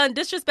man done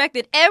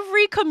disrespected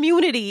every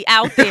community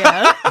out there.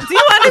 Do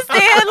you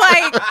understand?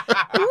 Like,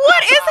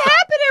 what is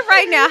happening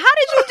right now? How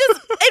did you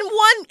just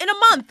in a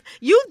month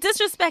you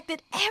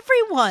disrespected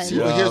everyone? See,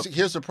 but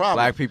here's the problem.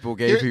 Black people,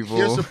 gay people.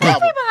 Here's the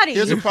problem. Everybody.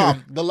 Here's the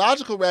problem. The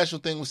logical, rational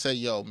thing would say,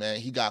 "Yo,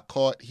 man, he got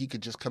caught. He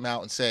could just come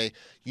out and say,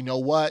 you know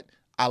what?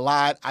 I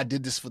lied. I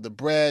did this for the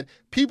bread."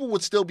 People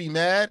would still be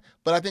mad,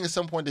 but I think at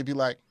some point they'd be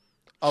like,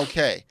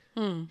 okay,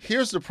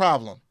 here's the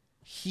problem.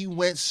 He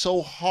went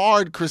so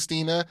hard,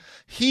 Christina.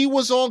 He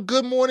was on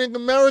Good Morning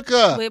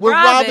America with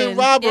Robin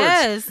Roberts,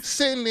 yes.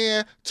 sitting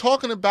there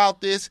talking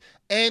about this,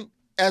 and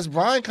as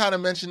Brian kind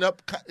of mentioned,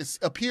 it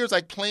appears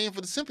like playing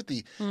for the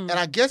sympathy. And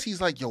I guess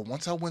he's like, yo,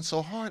 once I went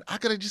so hard, I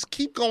got to just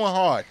keep going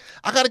hard.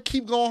 I got to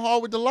keep going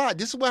hard with the lie.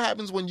 This is what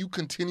happens when you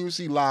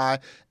continuously lie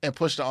and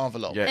push the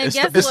envelope. Yeah, And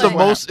it's the what?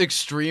 most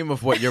extreme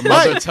of what your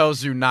mother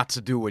tells you not to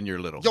do when you're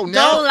little. Yo,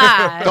 now, Don't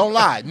lie. Don't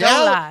lie.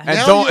 Don't lie.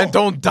 And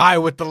don't die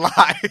with the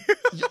lie.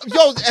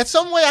 Yo, at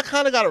some way, I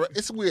kind of got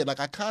it's weird. Like,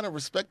 I kind of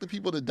respect the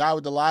people that die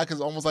with the lie because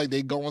it's almost like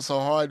they going so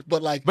hard.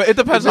 But it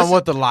depends on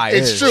what the lie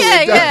is. It's true.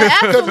 Yeah, it does. yeah,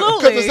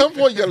 absolutely. Because at some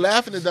point, you're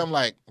laughing at them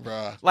like,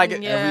 bruh.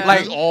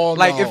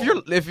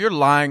 If you're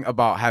lying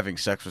about having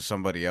sex with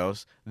somebody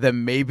else,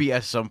 then maybe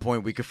at some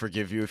point we could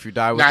forgive you if you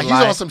die with the lie. Now,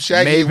 he's on some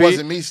Shaggy, It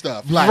Wasn't Me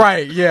stuff. Like,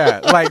 right, yeah.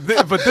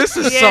 But this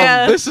is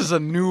this is a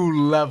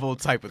new level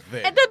type of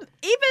thing. And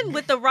even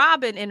with the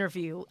Robin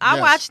interview, I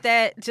watched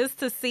that just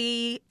to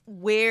see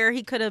where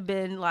he could have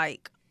been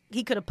like,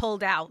 he could have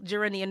pulled out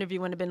during the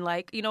interview and have been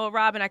like, you know what,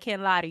 Robin, I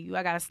can't lie to you.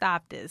 I got to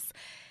stop this.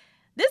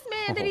 This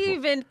man didn't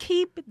even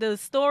keep the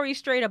story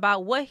straight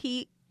about what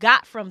he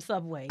got from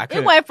Subway. I It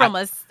could've- went from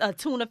a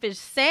tuna fish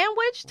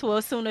sandwich to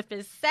a tuna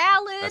fish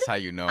salad. That's how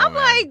you know, I'm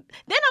man.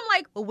 I'm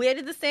like, where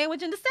did the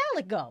sandwich and the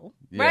salad go?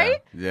 Yeah, Right?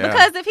 yeah.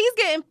 Because if he's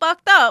getting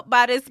fucked up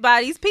by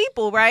these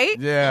people, right?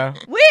 Yeah.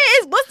 Where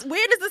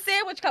does the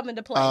sandwich come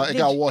into play? It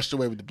got washed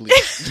away with the bleach.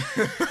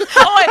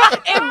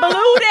 it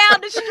blew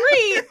down the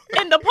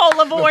street in the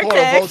polar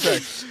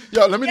vortex.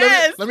 Yo, let me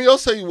Yes. let me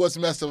also tell you what's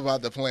messed up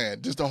about the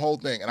plan. Just the whole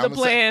thing. And The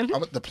plan.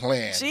 The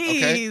plan.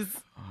 Jeez. Okay?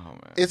 Oh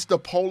man. It's the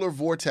polar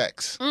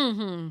vortex.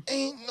 Mm-hmm.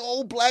 Ain't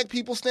no black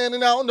people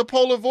standing out in the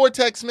polar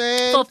vortex,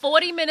 man. For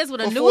 40 minutes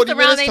with a For noose 40 around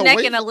minutes their to neck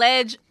wait and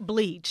alleged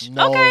bleach.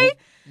 No, Okay?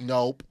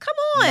 Nope. Come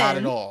on. Not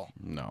at all.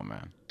 No,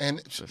 man.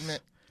 And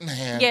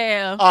man.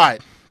 Yeah. All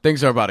right.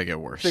 Things are about to get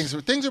worse. Things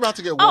are about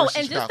to get worse. Oh,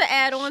 and Chicago. just to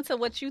add on to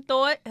what you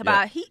thought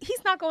about, he's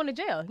not going to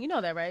jail. You know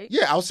that, right?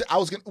 Yeah, I was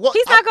gonna. Well,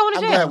 He's not going to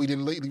I'm jail. glad we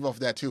didn't leave off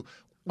that too.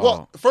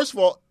 Well, first of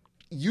all,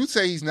 you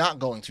say he's not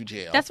going to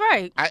jail. That's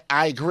right.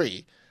 I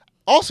agree.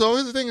 Also,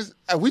 here's the thing is,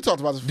 we talked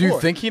about this Do you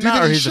before. think he Do you not,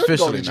 think or he he's should go to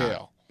officially not?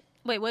 jail?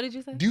 Wait, what did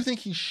you say? Do you think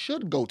he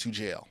should go to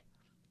jail?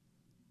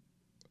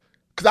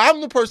 Because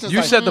I'm the person that's You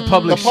like, said the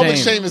public the public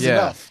shame. shame is Yeah.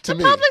 enough to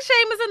me. Public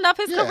shame is enough.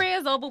 His Yeah. career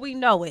is over. We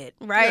know it,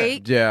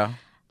 right? Yeah.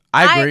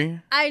 I agree.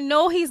 I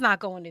know he's not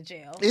going to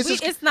jail. Is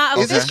his- It's not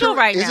is his official career-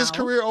 right now. Is his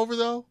career over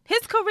though?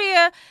 His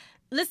career.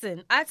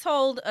 Listen, I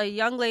told a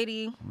young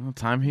lady Well,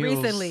 time heals.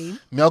 recently.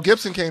 Mel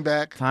Gibson came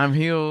back. Time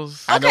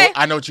heals. Okay.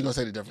 I know what you're gonna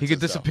say. The difference. He could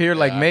is, though. disappear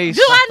like Yeah. Mace.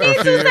 Do I for a need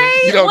few to years.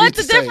 say You don't what need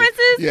the to say it. difference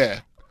is? Yeah.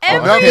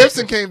 Every- Mel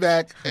Gibson came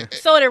back.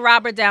 So did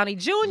Robert Downey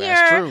Jr.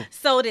 That's true.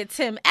 So did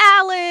Tim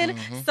Allen.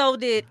 So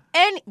did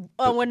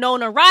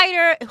Winona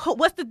Ryder.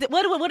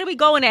 What are we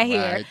going at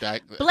here?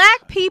 Right,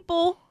 Black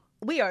people,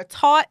 we are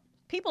taught.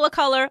 People of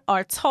color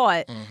are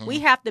taught we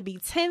have to be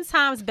 10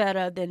 times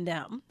better than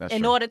them That's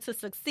in true. order to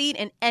succeed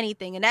in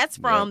anything. And that's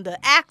from the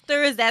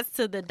actors, that's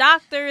to the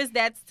doctors,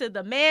 that's to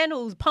the man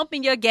who's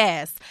pumping your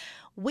gas.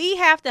 We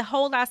have to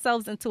hold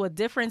ourselves into a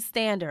different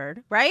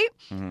standard, right?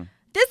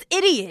 This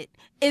idiot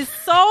is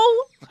so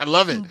I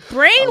love it.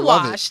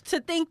 brainwashed to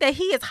think that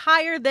he is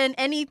higher than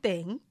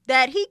anything,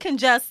 that he can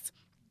just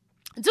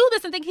do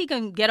this and think he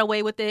can get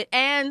away with it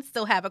and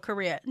still have a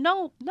career.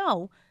 No.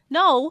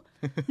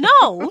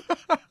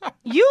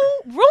 You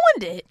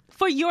ruined it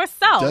for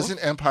yourself. Doesn't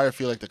Empire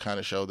feel like the kind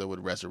of show that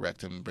would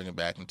resurrect him and bring him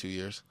back in 2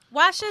 years?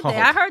 Why should they?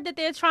 I heard that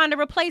they're trying to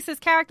replace his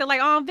character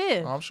like Aunt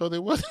Viv. I'm sure they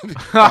would.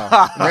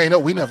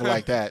 We never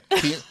like that.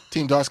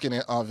 Team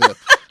Darskin and Viv.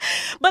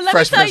 But let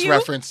Fresh me tell Prince you,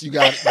 reference. You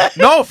got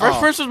No, Fresh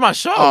Prince was my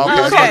show. Oh, What are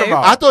you okay. talking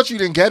about? I thought you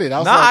didn't get it. I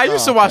was Nah, like, I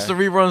used to oh, watch okay. the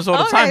reruns all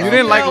the Okay, time. You so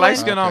didn't like no, light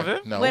skin on Okay.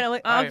 it? No. when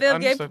I Aunt Viv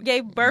understood.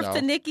 gave birth No.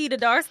 to Nikki, the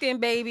dark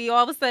skinned baby,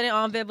 all of a sudden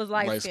Aunt Viv was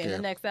light skinned Light-skinned. the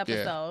next Yeah.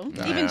 episode.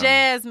 Nah. Even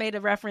Jazz made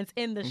a reference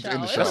in the show. the It show.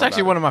 was That's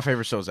actually one of my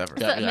favorite shows ever.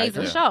 It's an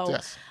amazing yeah. show.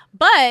 Yes.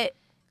 But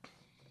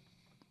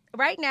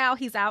right now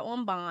he's out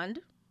on bond.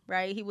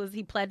 Right,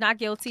 he pled not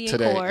guilty in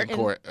Today court. in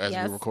court as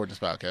yes, we record this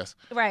podcast.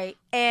 right,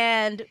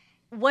 and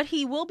what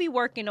he will be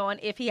working on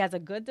if he has a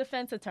good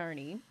defense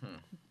attorney,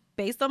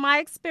 based on my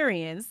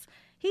experience,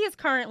 he is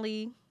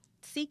currently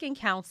seeking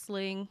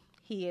counseling.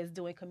 He is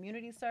doing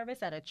community service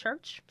at a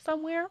church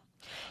somewhere.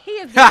 He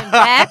is giving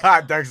back.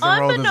 Dexter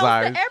rolled his Unbeknownst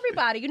eyes. to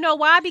everybody. You know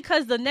why?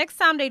 Because the next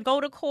time they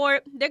go to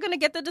court, they're going to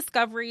get the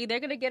discovery. They're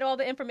going to get all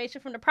the information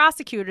from the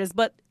prosecutors.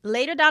 But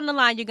later down the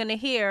line, you're going to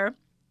hear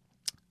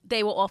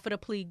they will offer the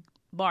plea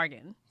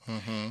bargain.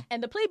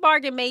 And the plea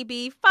bargain may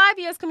be 5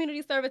 years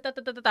community service,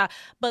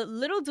 But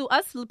little do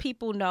us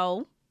people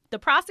know, the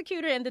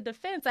prosecutor and the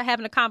defense are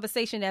having a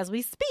conversation as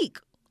we speak.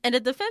 And the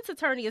defense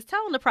attorney is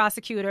telling the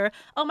prosecutor,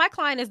 oh, my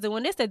client is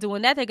doing this, they're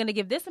doing that. They're going to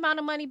give this amount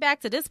of money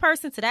back to this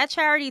person, to that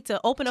charity, to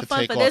open a To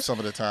fund take for off this, some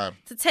of the time.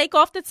 to take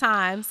off the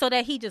time so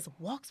that he just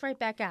walks right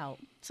back out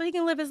so he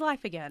can live his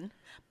life again.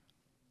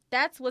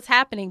 That's what's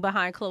happening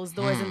behind closed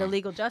doors in the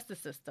legal justice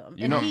system.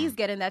 And he's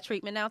getting that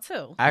treatment now,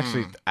 too. I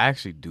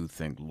actually do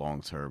think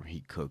long term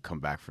he could come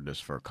back for this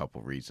for a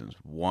couple reasons.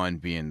 One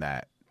being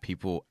that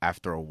people,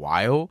 after a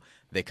while,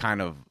 they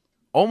kind of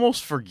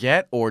almost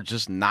forget or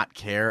just not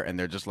care, and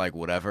they're just like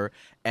whatever.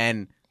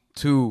 And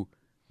two,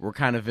 we're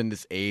kind of in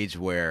this age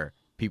where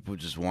people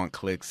just want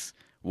clicks,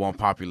 want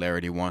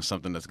popularity, want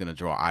something that's going to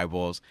draw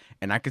eyeballs.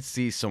 And I could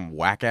see some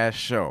whack ass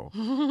show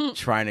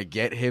trying to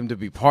get him to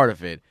be part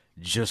of it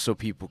just so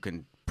people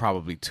can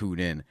probably tune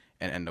in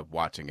and end up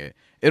watching it.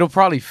 It'll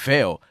probably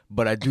fail,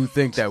 but I do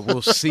think that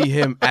we'll see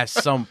him at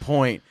some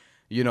point,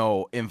 you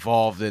know,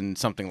 involved in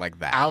something like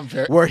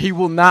that, where he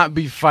will not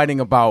be fighting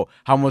about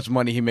how much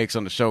money he makes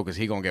on the show because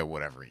he's going to get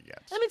whatever he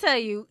gets. Let me tell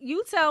you,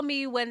 you tell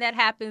me when that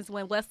happens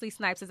when Wesley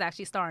Snipes is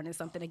actually starring in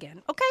something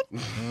again,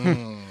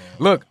 okay?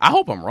 Look, I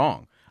hope I'm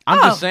wrong. I'm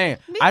just saying.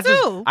 Me I'm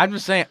too.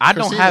 just saying. I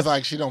don't Christina's have.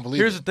 like she don't believe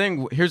Here's it.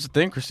 the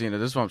thing, Christina.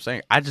 This is what I'm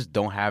saying. I just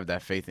don't have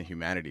that faith in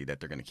humanity that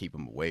they're going to keep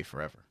him away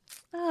forever.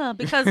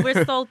 Because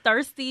we're so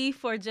thirsty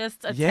for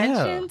just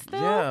attention still.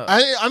 Yeah.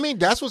 I mean,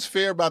 that's what's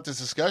fair about this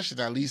discussion.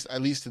 At least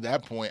to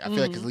that point, I feel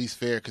like it's at least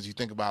fair because you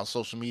think about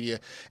social media,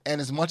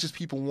 and as much as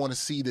people want to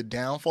see the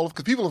downfall of,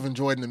 because people have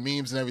enjoyed the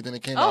memes and everything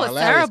that came out. Oh, it's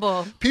hilarious.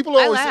 terrible. People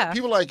I always laugh.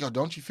 people are like, oh,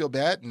 don't you feel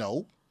bad?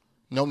 No.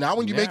 No, not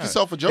when you make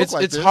yourself a joke it's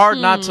like this. It's hard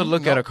not to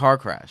look at a car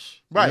crash.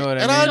 Right. You know what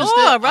And I mean?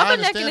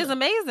 Rubbernecking is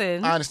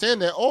amazing. I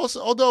understand that. Also,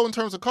 although in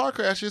terms of car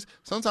crashes,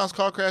 sometimes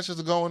car crashes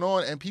are going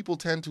on and people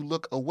tend to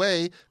look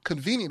away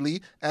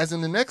conveniently, as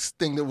in the next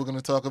thing that we're going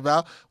to talk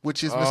about,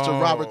 which is Mr.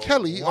 Robert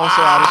Kelly,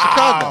 also out of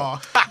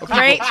Chicago.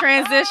 Great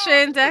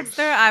transition,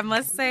 Dexter. I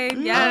must say,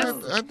 yes.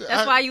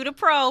 That's why you the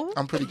pro.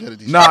 I'm pretty good at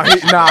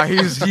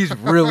these. He's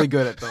really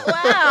good at those.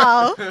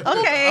 Wow.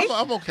 Okay.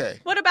 I'm okay.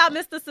 What about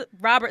Mr.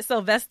 Robert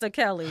Sylvester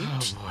Kelly? Oh,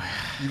 boy.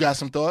 You got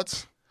some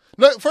thoughts?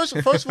 No, first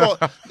of all,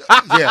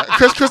 yeah.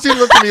 Christine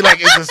looked at me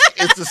like,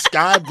 is the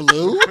sky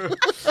blue?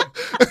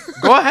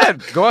 Go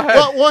ahead.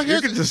 Well,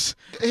 here's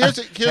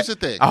the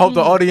thing. I hope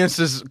the audience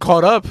is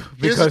caught up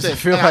because I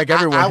feel like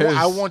everyone is.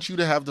 I want you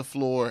to have the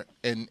floor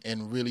and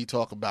really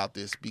talk about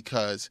this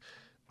because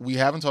we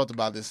haven't talked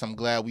about this. I'm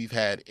glad we've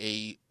had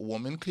a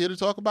woman here to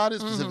talk about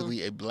it,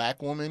 specifically a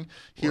black woman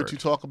here to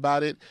talk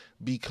about it,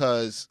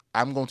 because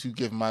I'm going to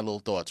give my little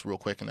thoughts real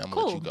quick and then I'm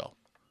going to let you go.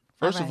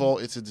 First of all,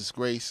 it's a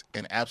disgrace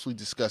and absolutely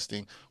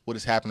disgusting what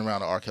has happened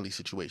around the R. Kelly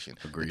situation.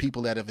 Agreed. The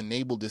people that have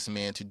enabled this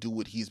man to do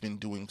what he's been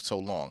doing so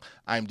long.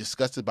 I'm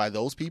disgusted by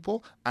those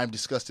people. I'm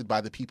disgusted by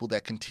the people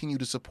that continue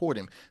to support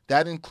him.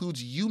 That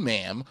includes you,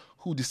 ma'am,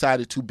 who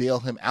decided to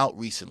bail him out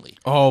recently.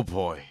 Oh,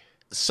 boy.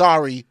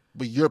 Sorry,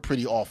 but you're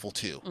pretty awful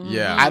too.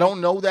 Yeah. I don't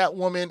know that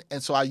woman,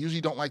 and so I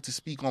usually don't like to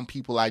speak on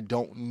people I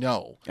don't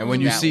know. And when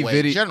you see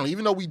video, generally,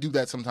 even though we do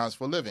that sometimes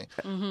for a living.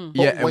 Mm-hmm.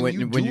 But yeah, when and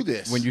you do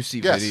this, when you see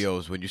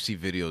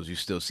videos, you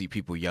still see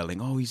people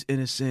yelling, "Oh, he's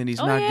innocent, he's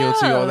not yeah.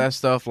 guilty," all that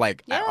stuff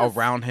like Yes.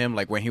 around him,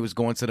 like when he was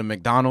going to the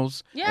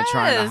McDonald's and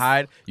trying to Yes.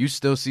 hide. You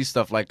still see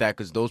stuff like that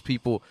because those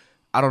people,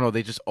 I don't know,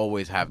 they just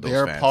always have those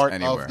they're fans part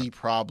anywhere. of the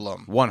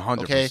problem.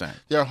 100%. Okay?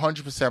 They're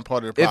 100%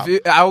 part of the problem.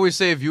 I always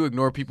say, if you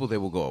ignore people, they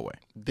will go away.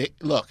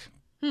 Look,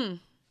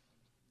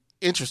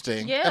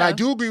 interesting. Yeah. And I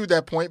do agree with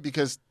that point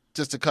because,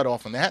 just to cut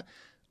off on that,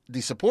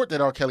 the support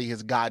that R. Kelly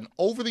has gotten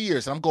over the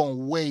years, and I'm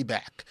going way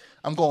back.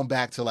 I'm going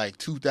back to like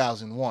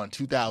 2001,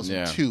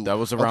 2002. Yeah, that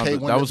was around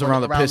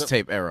the piss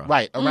tape era.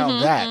 Right,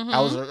 around that.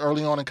 I was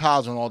early on in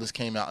college when all this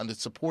came out, and the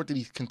support that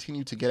he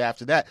continued to get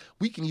after that.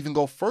 We can even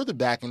go further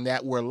back in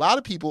that, where a lot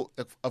of people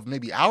of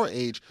maybe our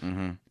age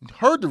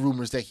heard the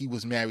rumors that he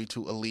was married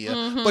to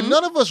Aaliyah, but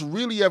none of us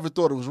really ever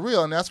thought it was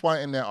real, and that's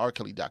why in that R.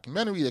 Kelly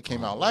documentary that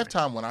came out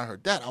Lifetime, when I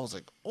heard that, I was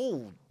like,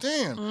 oh,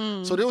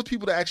 damn. So there was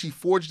people that actually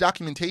forged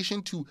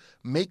documentation to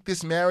make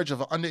this marriage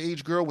of an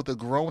underage girl with a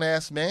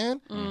grown-ass man,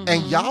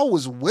 and y'all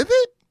was with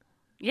it?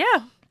 Yeah.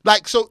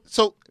 Like, so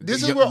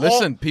this is where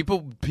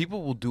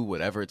people will do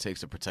whatever it takes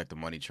to protect the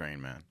money train,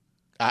 man.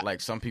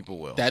 Like, some people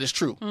will. That is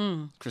true.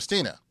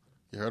 Christina,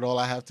 you heard all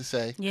I have to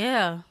say.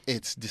 Yeah.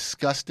 It's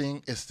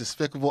disgusting. It's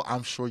despicable.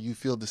 I'm sure you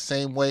feel the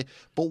same way.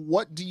 But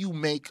what do you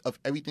make of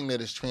everything that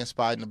has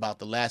transpired in about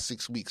the last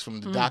 6 weeks,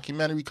 from the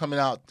documentary coming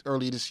out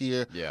earlier this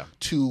year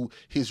to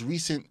his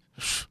recent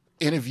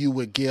interview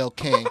with Gayle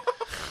King?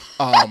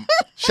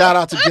 Shout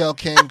out to Gayle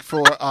King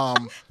for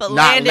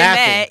not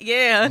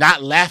laughing.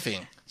 Not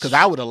laughing. Because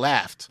I would have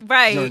laughed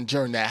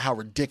during that, how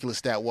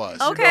ridiculous that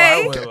was.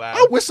 Okay.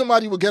 I wish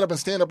somebody would get up and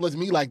stand up with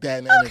me like that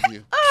in the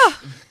interview.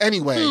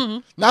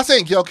 Anyway, not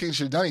saying Gayle King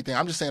should have done anything.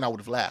 I'm just saying I would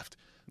have laughed.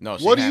 No,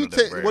 what do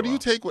you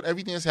take with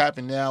everything that's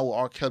happened now with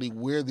R. Kelly,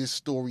 where this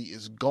story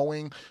is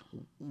going?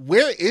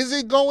 Where is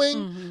it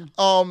going?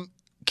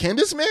 Can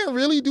this man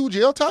really do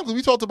jail time? Because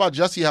we talked about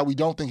Jussie, how we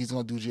don't think he's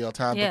going to do jail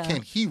time, but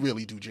can he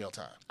really do jail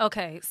time?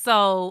 Okay,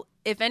 so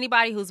if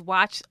anybody who's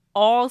watched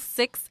all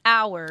 6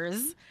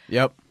 hours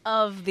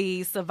of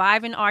the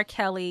Surviving R.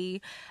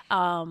 Kelly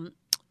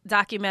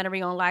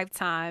documentary on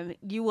Lifetime,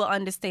 you will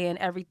understand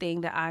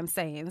everything that I'm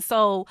saying.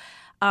 So,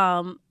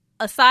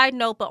 a side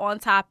note, but on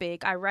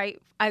topic,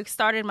 I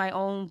started my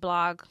own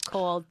blog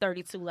called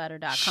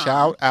 32letter.com.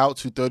 Shout out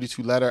to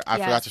 32 Letter. I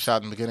forgot to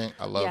shout in the beginning.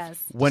 I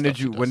love When did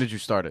you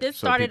start it? This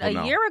started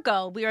a year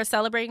ago. We are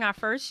celebrating our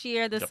first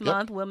year this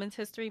month, Women's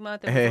History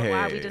Month. And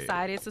why we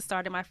decided to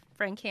start it. My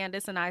friend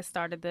Candace and I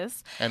started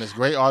this. And it's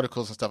great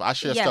articles and stuff. I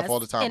share stuff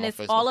all the time on Facebook. And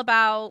it's all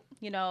about,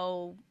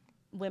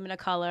 women of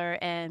color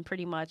and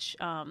pretty much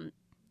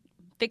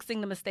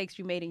fixing the mistakes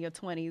you made in your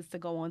 20s to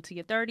go on to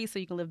your 30s so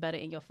you can live better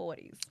in your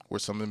 40s. Were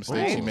some of the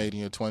mistakes you made in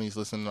your 20s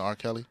listening to R.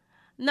 Kelly?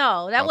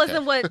 No, that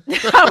wasn't what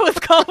I was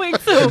going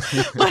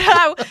to. But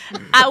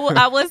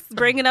I was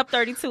bringing up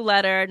 32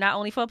 Letter, not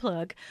only for a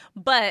plug,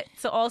 but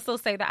to also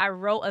say that I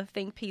wrote a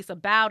think piece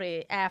about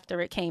it after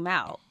it came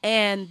out.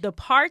 And the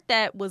part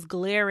that was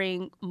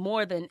glaring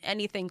more than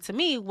anything to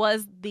me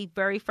was the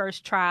very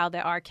first trial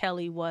that R.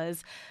 Kelly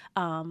was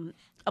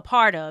a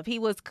part of. He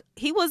was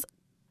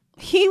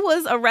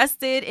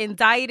arrested,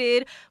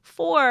 indicted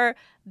for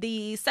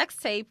the sex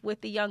tape with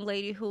the young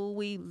lady who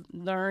we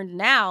learned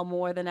now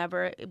more than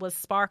ever it was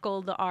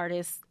Sparkle, the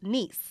artist's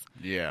niece.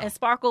 Yeah. And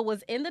Sparkle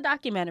was in the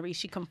documentary.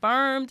 She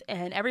confirmed,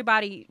 and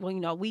everybody,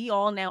 we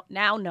all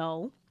now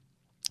know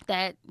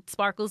that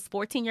Sparkle's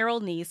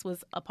 14-year-old niece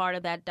was a part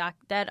of that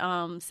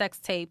sex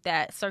tape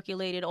that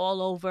circulated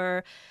all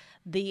over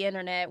the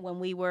internet when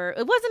we were.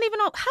 It wasn't even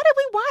on. How did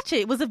we watch it?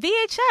 It was a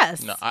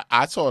VHS. No,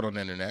 I saw it on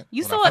the internet.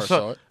 You when saw I it? first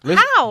saw it.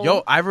 Listen, How?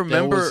 Yo, I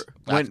remember was-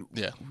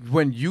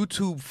 when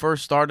YouTube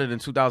first started in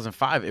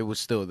 2005, it was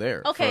still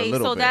there. for a Okay,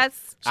 little so bit.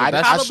 that's I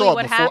probably saw it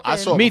what before. happened. I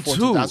saw it Me before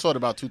too. I saw it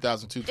about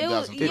 2002,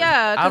 2003.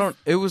 Yeah, I don't.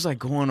 It was like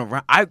going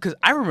around. Because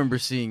I remember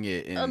seeing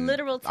it in A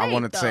literal I tape,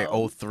 wanted to say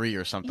though. 03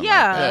 or something. Yeah.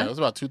 like that. Yeah, it was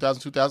about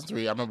 2000,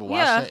 2003. I remember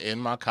watching it in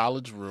my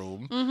college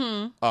room,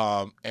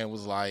 and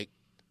was like,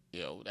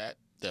 "Yo, that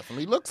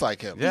definitely looks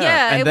like him."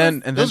 Yeah, and it then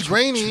was- and It then was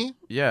grainy,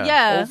 Yeah.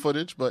 Yeah. old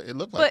footage, but it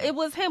looked like. But him. it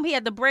was him. He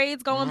had the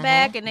braids going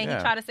back, and then Yeah.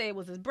 he tried to say it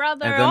was his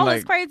brother. And then, All like,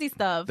 this crazy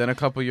stuff. Then a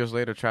couple years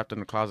later, Trapped in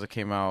the Closet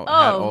came out,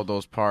 had Oh. all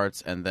those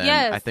parts, and then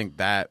Yes. I think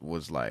that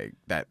was like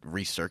that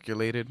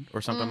recirculated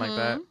or something like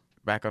that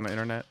back on the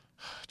internet.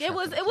 It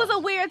was a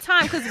weird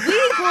time because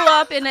we grew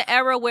up in an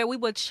era where we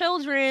were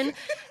children.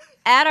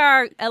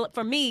 At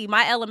for me,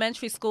 my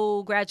elementary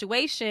school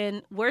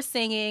graduation, we're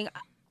singing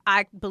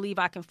 "I Believe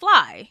I Can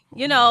Fly,"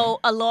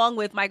 along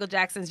with Michael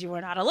Jackson's "You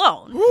Are Not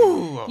Alone."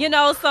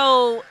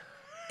 So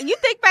you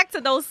think back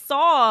to those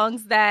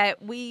songs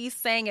that we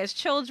sang as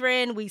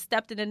children. We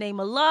stepped in the name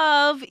of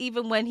love,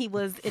 even when he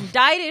was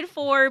indicted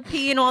for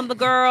peeing on the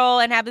girl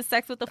and having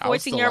sex with the I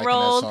was still liking that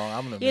 14-year-old. song.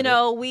 I'm gonna admit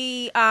it.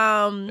 We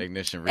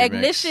Ignition remix.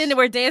 Ignition.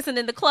 We're dancing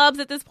in the clubs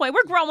at this point.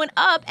 We're growing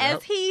up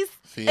as he's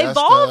Fiesta.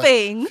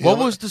 evolving. What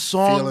was the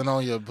song? Feeling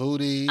on your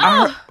booty.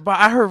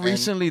 I heard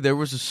recently there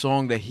was a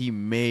song that he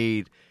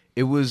made.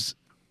 It was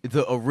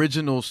the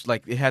original,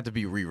 like it had to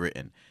be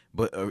rewritten,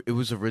 but it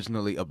was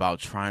originally about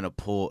trying to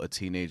pull a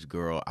teenage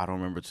girl. I don't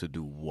remember to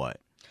do what.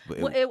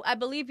 But I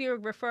believe you're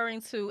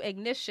referring to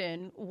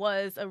Ignition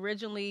was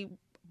originally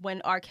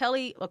when R.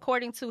 Kelly,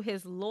 according to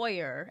his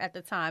lawyer at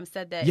the time,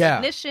 said that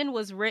Ignition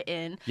was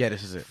written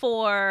this is it.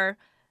 for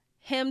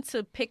him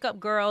to pick up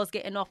girls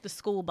getting off the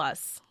school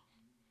bus.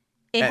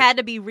 It had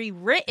to be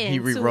rewritten. He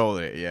rewrote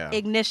to it, yeah.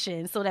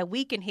 Ignition, so that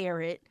we can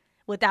hear it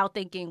without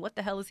thinking, what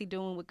the hell is he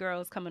doing with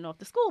girls coming off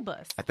the school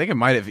bus? I think it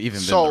might have even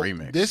So been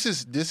the remix.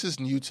 this is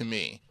new to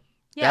me.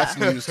 Yeah. That's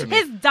news to me.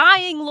 His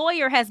dying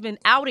lawyer has been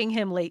outing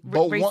him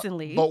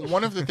recently. But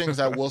one of the things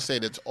I will say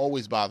that's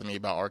always bothered me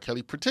about R.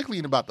 Kelly, particularly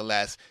in about the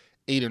last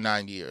 8 or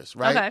 9 years,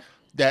 right? Okay.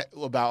 That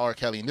about R.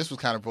 Kelly, and this was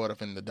kind of brought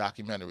up in the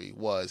documentary,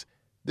 was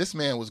this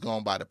man was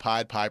going by the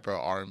Pied Piper of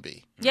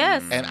R&B.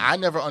 Yes. And I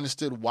never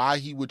understood why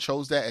he would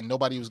chose that and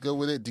nobody was good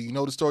with it. Do you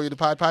know the story of the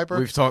Pied Piper?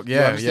 We've talked, You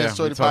yeah, understand yeah. the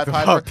story we of the Pied talked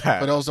Piper? about that.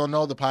 For those who don't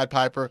know, the Pied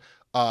Piper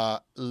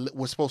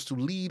was supposed to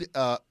lead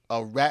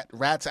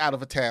rats out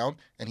of a town,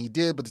 and he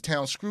did, but the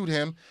town screwed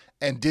him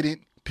and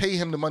didn't pay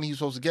him the money he was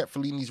supposed to get for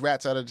leading these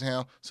rats out of the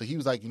town. So he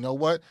was like, you know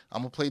what?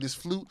 I'm going to play this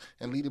flute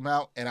and lead them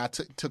out. And I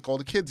took all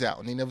the kids out,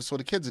 and they never saw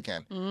the kids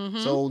again.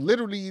 So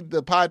literally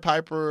the Pied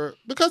Piper,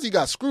 because he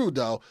got screwed,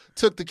 though,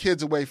 took the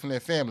kids away from their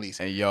families.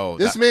 And yo,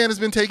 This man has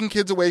been taking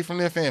kids away from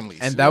their families.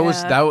 and that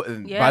was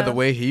Yeah. by the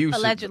way he used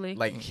Allegedly. to,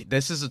 like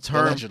this is a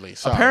term. Allegedly,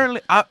 sorry.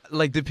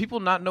 Apparently, did people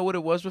not know what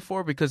it was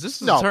before? Because this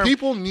is a no, term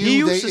people he knew,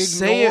 used they to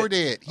say ignored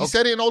it. He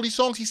said it in all these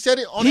songs. He said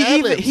it on He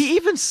ad-libs.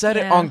 even said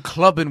it Yeah. on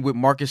Clubbing with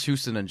Marcus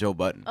Houston and Joe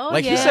Budden. Oh,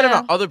 like he said it yeah.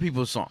 on other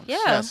people's songs. Yeah.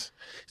 Yes.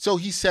 So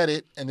he said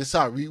it, and it's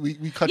sorry, we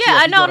cut you Yeah,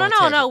 off. I You know, go no.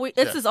 on a tangent.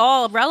 This is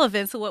all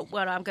relevant to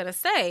what I'm going to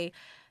say.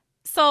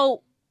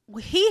 So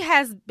he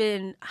has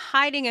been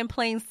hiding in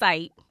plain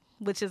sight,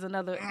 which is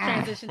another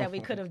transition that we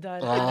could have done.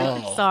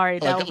 Oh. Sorry,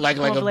 that like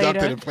will come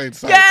abducted later. in plain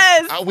sight.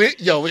 Yes!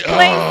 Plain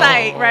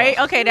Sight, right?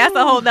 Okay, that's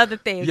a whole nother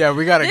thing. Yeah,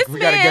 we gotta This get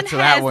man to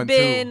that has one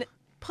been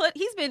too.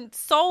 He's been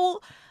so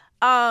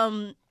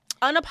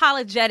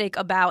unapologetic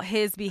about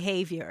his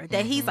behavior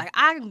that he's like,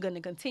 I'm going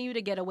to continue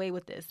to get away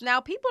with this. Now,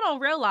 people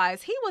don't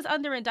realize he was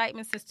under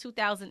indictment since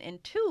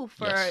 2002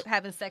 for Yes.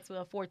 having sex with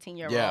a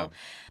 14-year-old. Yeah.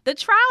 The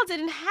trial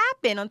didn't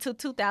happen until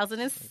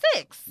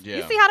 2006. You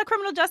Yeah. see how the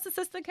criminal justice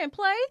system can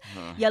play?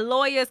 Your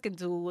lawyers can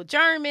do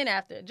adjournment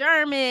after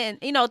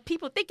adjournment.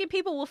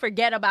 People will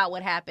forget about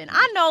what happened.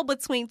 I know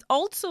between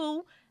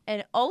 2002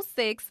 and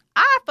 2006,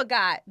 I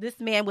forgot this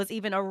man was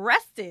even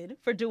arrested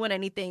for doing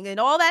anything. And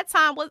all that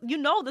time was,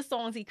 the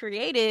songs he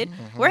created.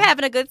 We're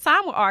having a good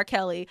time with R.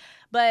 Kelly.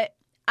 But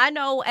I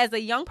know as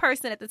a young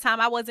person at the time,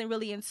 I wasn't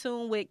really in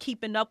tune with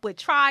keeping up with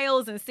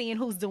trials and seeing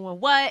who's doing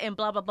what and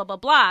blah, blah, blah, blah,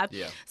 blah.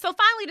 Yeah. So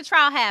finally the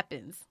trial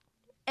happens.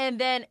 And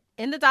then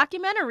in the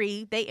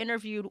documentary, they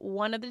interviewed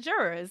one of the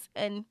jurors.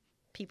 And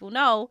people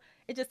know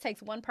it just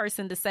takes one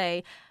person to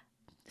say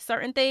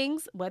certain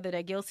things, whether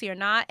they're guilty or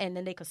not, and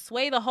then they could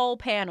sway the whole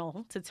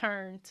panel to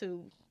turn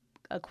to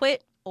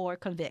acquit or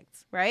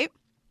convict, right?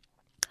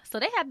 So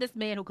they have this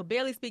man who could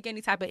barely speak any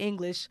type of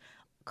English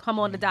come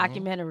on the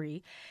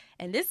documentary,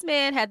 and this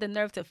man had the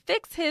nerve to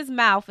fix his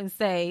mouth and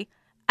say,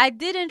 I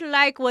didn't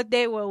like what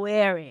they were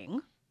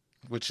wearing.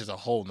 Which is a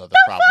whole nother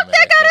problem. What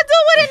that got to do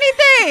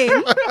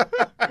with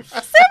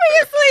anything?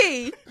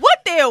 Seriously, what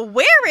they're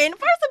wearing?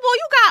 First of all,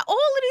 you got all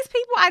of these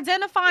people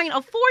identifying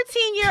a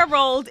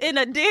 14-year-old in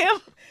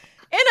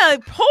a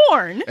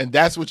porn. And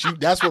that's what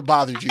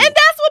bothered you. And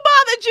that's what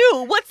bothered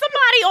you. What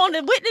somebody on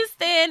the witness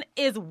stand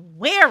is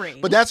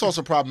wearing. But that's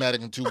also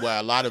problematic too, where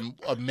a lot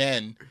of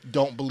men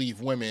don't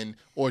believe women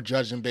or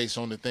judge them based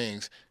on the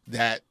things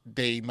that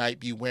they might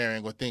be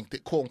wearing or think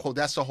that, quote unquote,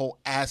 that's the whole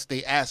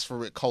they ask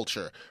for it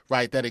culture,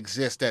 right? That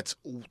exists. That's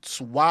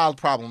wild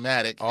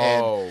problematic.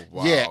 Oh,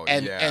 wow. Yeah,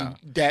 and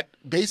that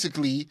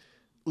basically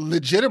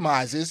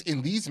legitimizes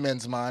in these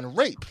men's mind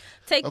rape.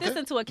 Take this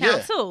into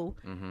account too.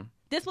 Mm-hmm.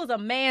 This was a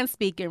man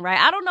speaking, right?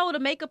 I don't know the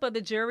makeup of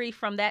the jury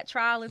from that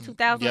trial in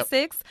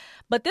 2006,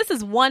 but this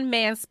is one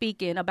man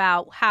speaking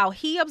about how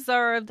he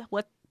observed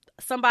what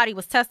somebody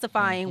was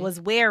testifying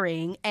was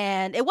wearing,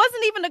 and it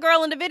wasn't even the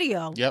girl in the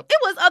video. Yep. It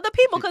was other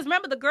people, because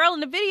remember, the girl in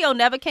the video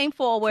never came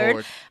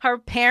forward. Her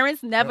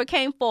parents never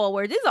came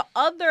forward. These are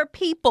other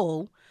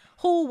people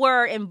who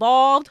were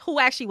involved,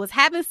 who actually was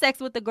having sex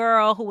with the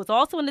girl, who was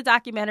also in the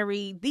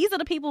documentary. These are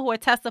the people who are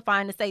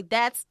testifying to say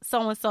that's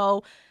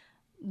so-and-so.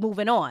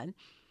 Moving on.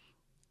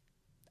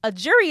 A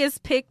jury is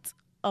picked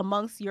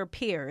amongst your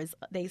peers.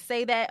 They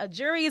say that a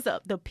jury is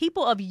the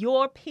people of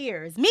your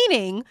peers,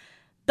 meaning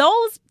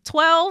those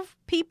 12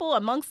 people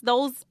amongst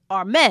those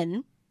are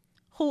men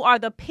who are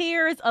the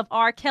peers of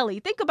R.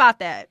 Kelly. Think about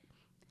that.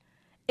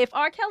 If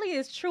R. Kelly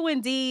is true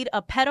indeed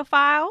a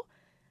pedophile,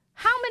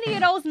 how many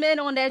of those men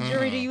on that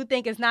jury do you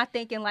think is not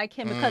thinking like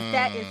him, because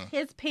that is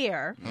his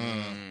peer?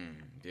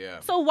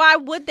 Yeah. So why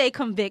would they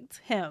convict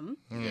him?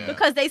 Yeah.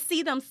 Because they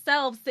see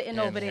themselves sitting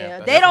over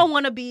there. They don't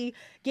want to be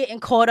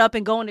getting caught up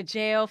and going to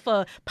jail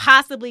for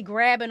possibly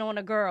grabbing on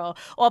a girl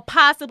or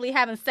possibly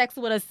having sex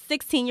with a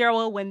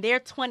 16-year-old when they're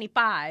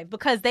 25,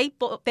 because they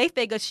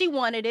figure she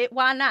wanted it.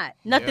 Why not?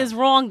 Nothing's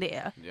wrong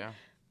there. Yeah.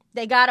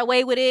 They got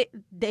away with it.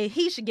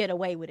 He should get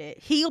away with it.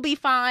 He'll be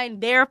fine.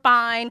 They're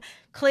fine.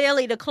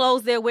 Clearly, the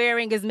clothes they're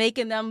wearing is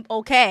making them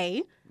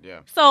okay.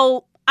 Yeah.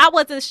 So I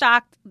wasn't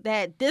shocked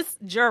that this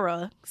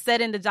juror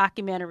said in the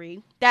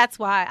documentary, that's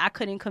why I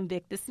couldn't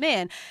convict this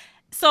man.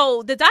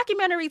 So the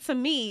documentary, to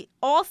me,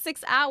 all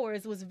 6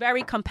 hours was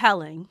very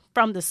compelling,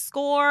 from the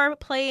score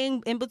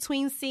playing in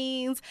between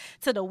scenes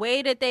to the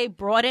way that they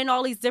brought in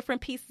all these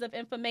different pieces of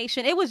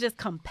information. It was just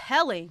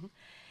compelling.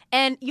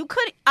 And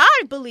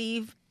I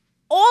believe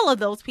all of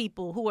those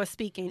people who are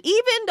speaking,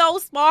 even though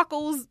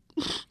Sparkle's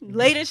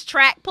latest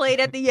track played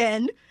at the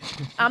end,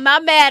 I'm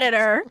not mad at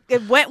her.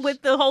 It went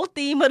with the whole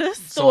theme of the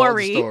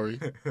story.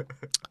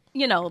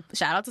 You know,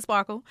 shout out to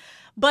Sparkle.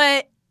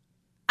 But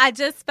I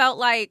just felt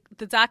like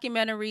the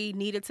documentary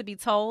needed to be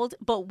told.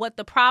 But what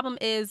the problem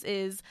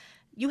is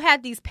you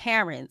had these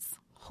parents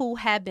who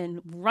had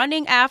been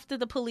running after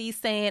the police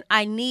saying,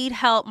 I need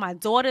help. My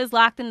daughter's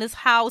locked in this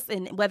house,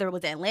 and whether it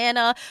was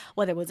Atlanta,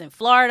 whether it was in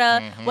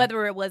Florida,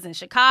 whether it was in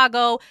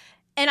Chicago.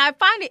 And I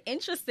find it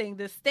interesting,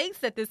 the states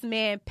that this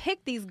man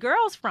picked these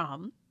girls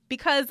from,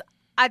 because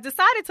I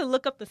decided to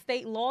look up the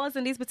state laws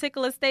in these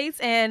particular states,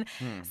 and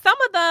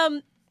some of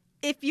them,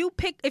 if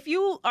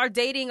you are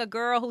dating a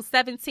girl who's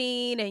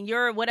 17 and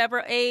you're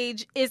whatever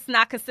age, it's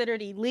not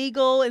considered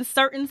illegal in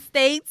certain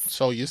states.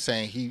 So you're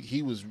saying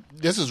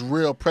this is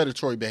real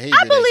predatory behavior.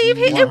 I believe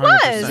it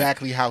was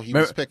exactly how he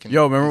was picking.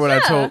 Remember what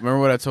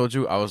I told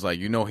you? I was like,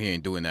 he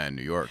ain't doing that in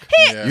New York.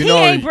 He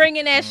ain't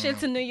bringing that shit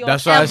to New York.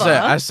 That's what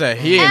I said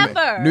he ain't.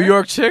 Ever. New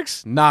York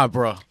chicks? Nah,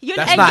 bro.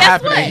 That's not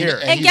happening here.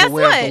 And guess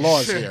what? Of the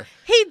laws here.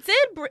 He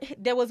did.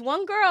 There was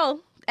one girl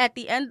at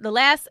the end,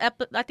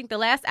 I think the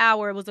last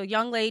hour, was a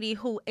young lady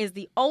who is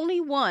the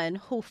only one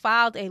who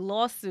filed a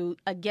lawsuit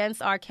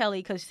against R. Kelly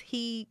because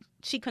she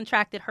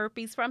contracted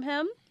herpes from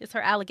him. It's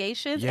her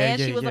allegations,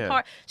 she was a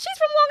part. She's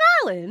from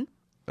Long Island.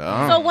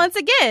 So once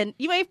again,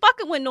 you ain't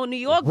fucking with no New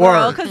York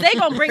girl, because they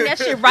gonna bring that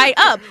shit right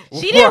up.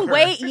 She didn't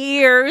wait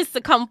years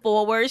to come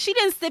forward. She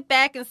didn't sit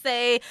back and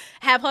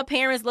have her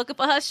parents looking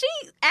for her. She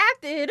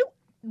acted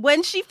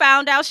when she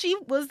found out she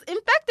was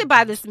infected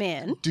by this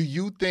man. Do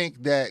you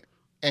think that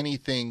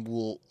anything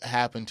will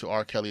happen to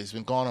R. Kelly? It's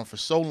been going on for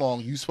so long.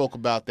 You spoke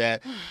about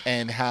that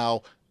and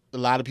how a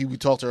lot of people, we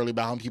talked earlier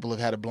about how people have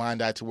had a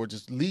blind eye towards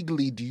this.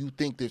 Legally, do you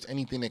think there's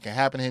anything that can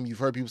happen to him? You've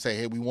heard people say,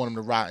 hey, we want him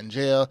to rot in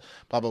jail,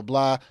 blah, blah,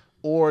 blah.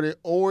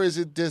 Or is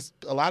it just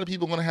a lot of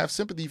people going to have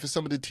sympathy for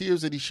some of the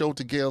tears that he showed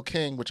to Gayle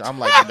King, which I'm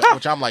like, oh,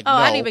 no.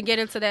 I didn't even get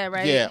into that,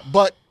 right? Yeah,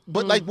 but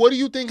like, what do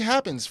you think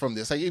happens from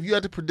this? Like, if you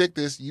had to predict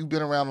this, you've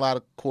been around a lot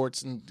of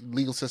courts and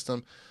legal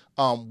system.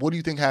 What do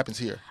you think happens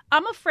here?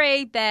 I'm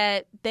afraid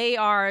that they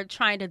are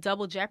trying to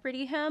double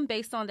jeopardy him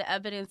based on the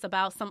evidence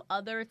about some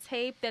other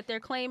tape that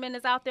they're claiming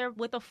is out there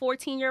with a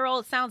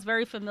 14-year-old. It sounds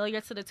very familiar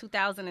to the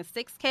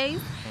 2006 case.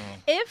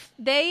 If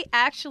they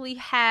actually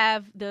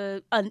have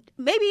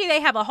maybe they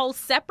have a whole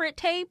separate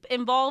tape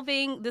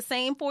involving the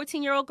same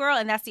 14-year-old girl,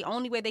 and that's the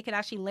only way they can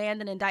actually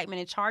land an indictment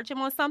and charge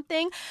him on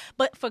something.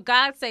 But for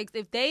God's sakes,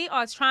 if they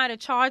are trying to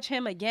charge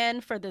him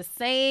again for the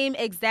same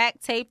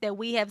exact tape that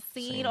we have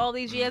seen all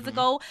these years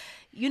ago,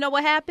 you know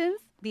what happens?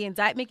 The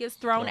indictment gets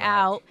thrown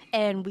out,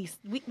 and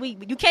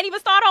you can't even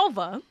start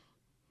over.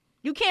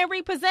 You can't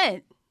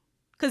represent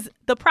because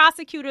the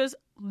prosecutors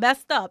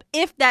messed up,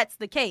 if that's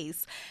the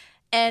case.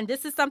 And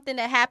this is something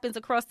that happens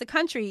across the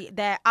country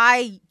that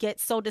I get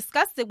so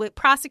disgusted with,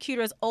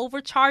 prosecutors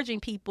overcharging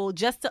people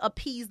just to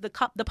appease the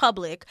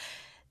public.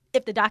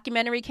 If the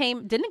documentary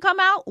didn't come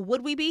out,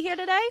 would we be here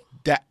today?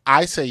 That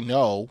I say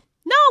no.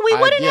 No, we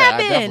wouldn't have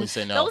been. I definitely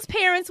say no. Those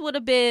parents would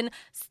have been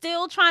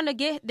still trying to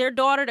get their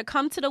daughter to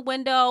come to the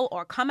window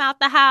or come out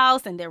the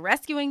house, and they're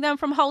rescuing them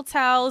from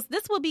hotels.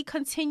 This will be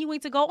continuing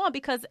to go on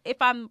because if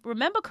I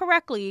remember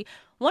correctly,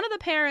 one of the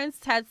parents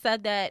had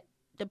said that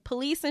the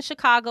police in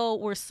Chicago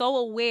were so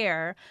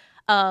aware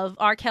of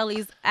R.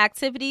 Kelly's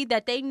activity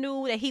that they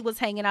knew that he was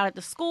hanging out at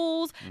the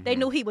schools. Mm-hmm. They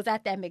knew he was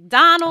at that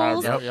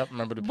McDonald's.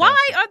 Remember the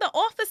Why are the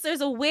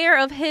officers aware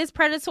of his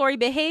predatory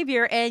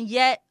behavior and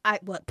yet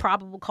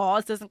probable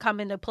cause doesn't come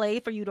into play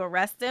for you to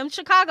arrest him?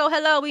 Chicago,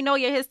 hello, we know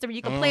your history.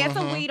 You can plant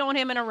some weed on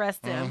him and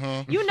arrest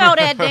him. You know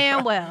that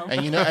damn well.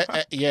 And we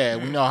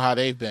know how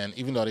they've been,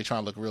 even though they're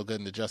trying to look real good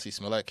in the Jussie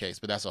Smollett case,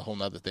 but that's a whole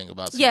nother thing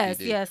about CPD.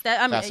 Yes.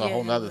 That's a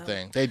whole other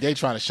thing. They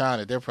trying to shine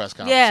at their press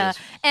conferences. Yeah,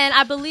 and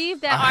I believe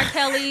that R.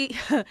 Kelly...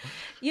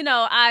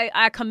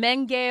 I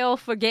commend Gayle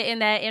for getting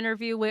that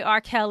interview with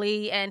R.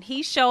 Kelly, and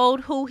he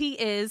showed who he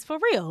is for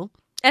real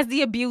as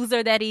the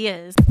abuser that he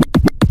is.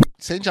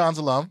 St. John's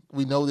alum,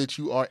 we know that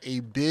you are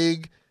a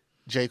big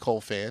J.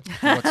 Cole fan.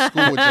 You went to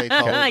school with J.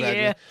 Cole.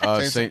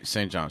 Yeah.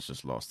 St. John's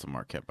just lost to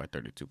Marquette by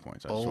 32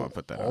 points. I just want to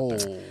put that out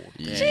there.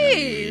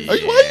 Jeez.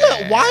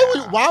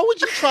 Why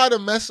would you try to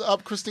mess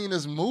up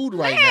Christina's mood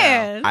right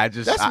now?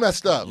 That's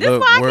messed up. This is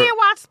why I can't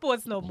watch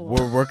sports no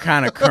more. We're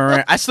kind of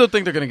current. I still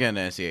think they're going to get in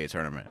the NCAA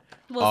tournament.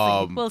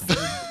 We'll see.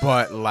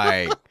 But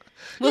like...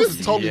 You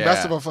just totally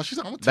messed up her. She's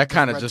like, that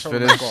kind of just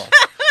finished.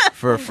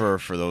 For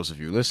those of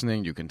you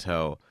listening, you can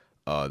tell...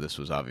 this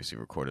was obviously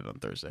recorded on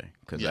Thursday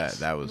because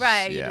that was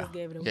right. Yeah. You just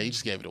gave it away. Yeah, you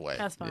just gave it away.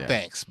 That's fine. Yeah.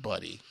 Thanks,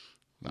 buddy.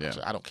 Yeah.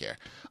 I don't care.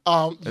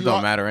 It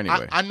don't matter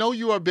anyway. I know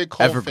you are a big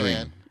Cole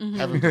fan.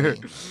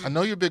 Evergreen. I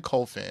know you're a big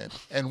Cole fan,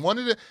 and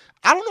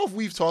I don't know if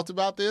we've talked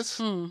about this,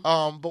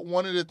 but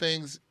one of the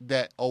things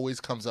that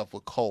always comes up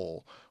with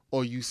Cole,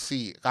 or you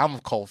see, I'm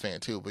a Cole fan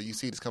too, but you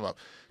see this come up.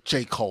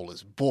 J. Cole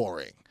is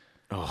boring.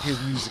 His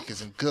music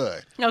isn't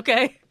good.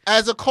 Okay.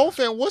 As a Cole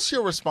fan, what's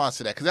your response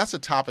to that? Because that's a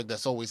topic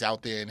that's always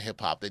out there in hip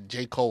hop, that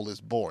J. Cole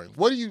is boring.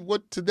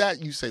 What to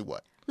that you say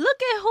what? Look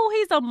at who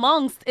he's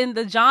amongst in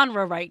the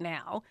genre right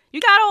now.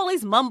 You got all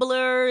these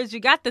mumblers. You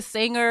got the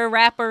singer,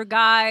 rapper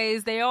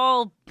guys. They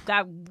all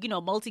got,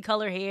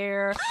 multicolored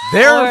hair.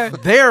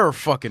 They're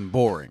fucking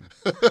boring.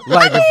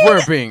 Like, if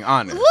we're being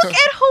honest. Look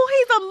at who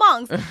he's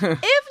amongst.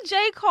 If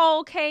J.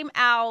 Cole came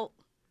out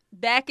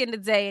back in the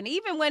day, and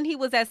even when he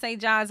was at St.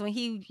 John's, when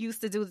he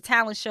used to do the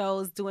talent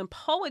shows doing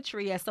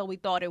poetry, as so we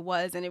thought it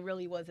was, and it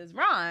really was his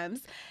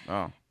rhymes.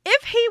 Oh.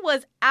 If he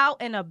was out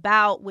and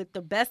about with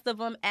the best of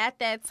them at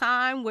that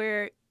time,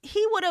 where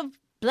he would have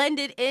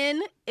blended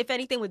in, if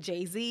anything, with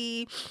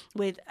Jay-Z,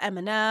 with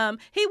Eminem,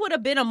 he would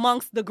have been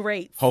amongst the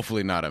greats.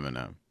 Hopefully not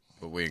Eminem,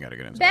 but we ain't got to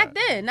get into that.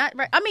 Back then, not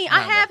right. I mean,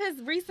 I have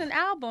his recent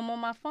album on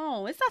my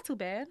phone. It's not too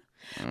bad.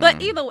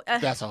 But either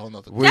that's a whole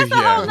nother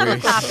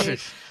topic.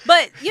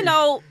 But,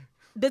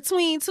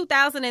 between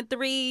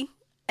 2003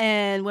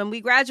 and when we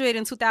graduated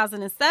in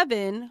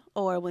 2007,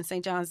 or when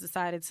St. John's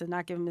decided to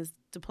not give him his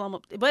diploma.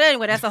 But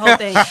anyway, that's the whole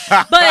thing.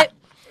 But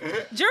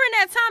during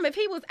that time, if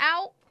he was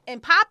out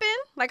and popping,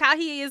 like how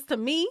he is to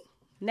me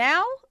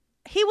now,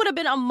 he would have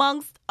been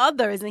amongst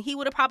others, and he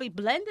would have probably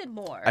blended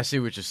more. I see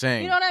what you're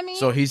saying. You know what I mean?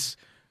 So he's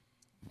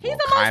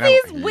amongst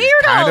these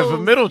weirdos. Kind of a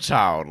middle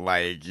child,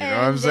 like, you know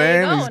what I'm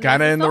saying? He's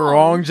kind of in the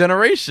wrong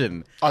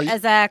generation.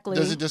 Exactly.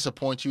 Does it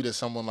disappoint you that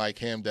someone like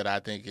him, that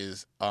I think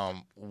is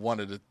one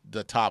of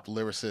the top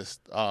lyricists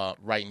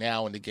right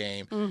now in the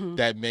game,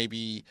 that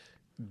maybe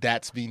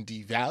that's being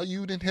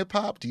devalued in hip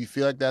hop? Do you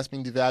feel like that's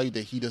being devalued,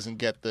 that he doesn't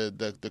get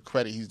the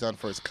credit he's done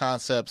for his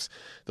concepts,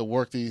 the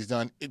work that he's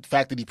done, the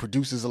fact that he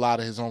produces a lot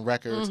of his own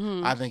records?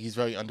 I think he's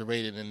very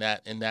underrated in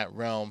that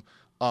realm.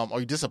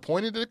 Are you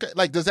disappointed?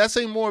 Does that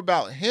say more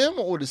about him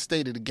or the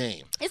state of the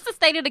game? It's the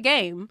state of the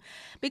game,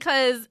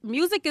 because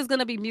music is going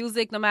to be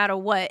music no matter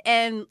what.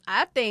 And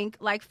I think,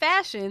 like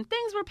fashion,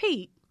 things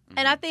repeat.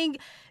 And I think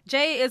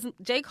J.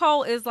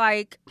 Cole is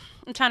like,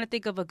 I'm trying to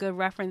think of a good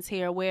reference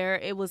here, where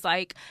it was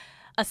like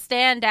a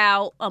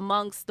standout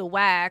amongst the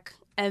whack,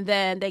 and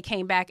then they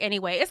came back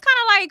anyway. It's kind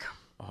of like,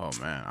 oh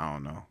man, I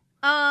don't know.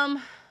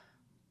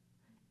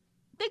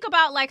 Think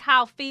about like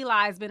how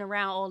Feli's been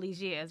around all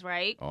these years,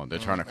 right? Oh, they're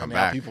trying to come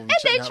back. And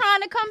they're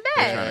trying to come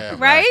back,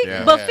 right? Back,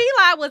 yeah. But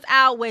Feli was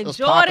out when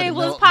Jordan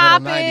was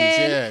popping.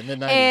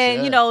 Mid-90s,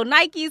 and,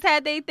 Nikes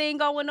had their thing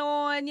going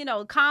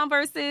on.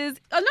 Converses.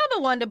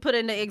 Another one to put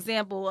in the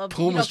example of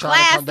Puma's trying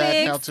classics. to come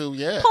back now, too,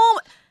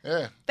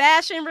 yeah.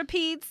 Fashion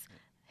repeats.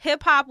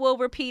 Hip-hop will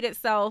repeat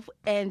itself.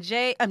 And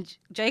J.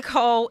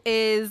 Cole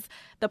is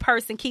the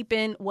person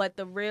keeping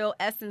the real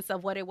essence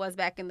of what it was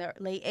back in the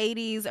late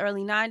 80s,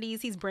 early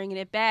 90s. He's bringing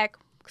it back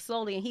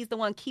slowly, and he's the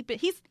one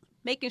he's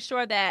making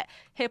sure that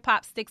hip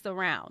hop sticks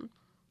around.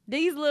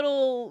 these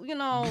little,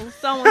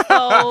 so-and-sos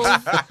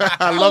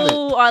I love it.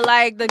 who are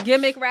like the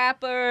gimmick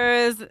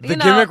rappers. The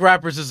gimmick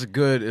rappers is a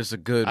good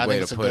way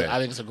to put it. I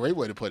think it's a great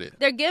way to put it.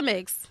 They're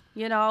gimmicks,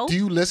 Do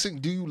you listen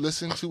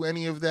to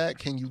any of that?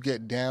 Can you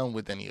get down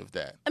with any of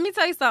that? Let me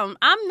tell you something.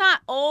 I'm not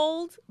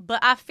old,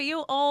 but I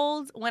feel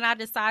old when I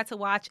decide to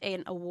watch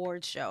an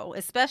award show,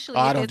 especially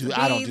if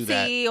it's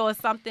BET or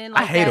something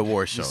like that. I hate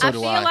award shows. So I do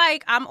feel I.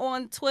 like I'm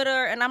on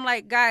Twitter and I'm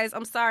like, guys,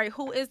 I'm sorry,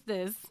 who is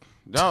this?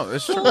 No,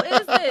 it's true. Who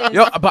is this?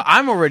 Yo, but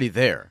I'm already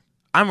there.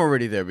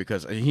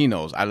 Because he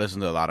knows I listen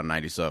to a lot of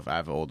 90s stuff. I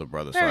have an older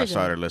brother, so I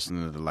started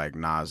listening to like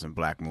Nas and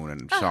Black Moon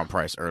and Sean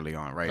Price early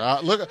on,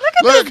 right? Look at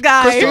this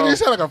guy. Christina, you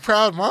sound like a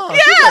proud mom. Yeah,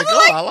 She's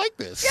like, I like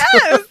this.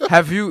 Yes.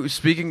 Have you,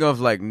 speaking of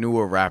like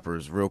newer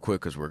rappers, real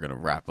quick, because we're going to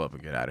wrap up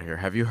and get out of here.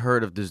 Have you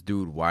heard of this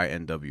dude,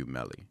 YNW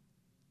Melly?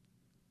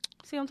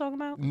 See what I'm talking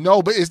about?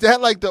 No, but is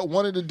that like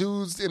one of the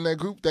dudes in that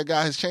group that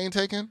got his chain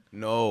taken?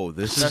 No,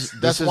 That's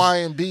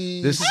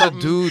YNB. This is a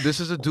dude. This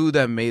is a dude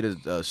that made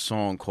a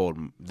song called.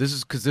 This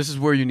is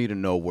where you need to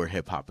know where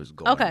hip hop is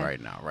going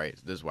right now. Right.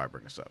 This is why I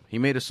bring this up. He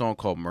made a song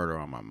called "Murder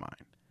on My Mind,"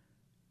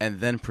 and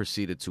then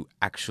proceeded to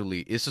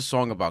actually. It's a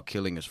song about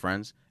killing his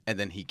friends, and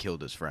then he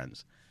killed his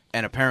friends,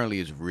 and apparently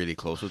is really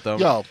close with them.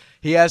 Yo,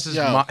 he has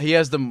he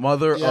has the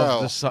mother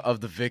Yo.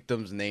 of the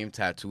victim's name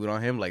tattooed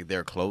on him, like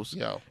they're close.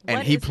 Yo, and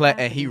What he is pled,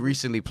 and happening? he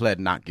recently pled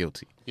not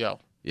guilty. yo.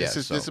 Yeah,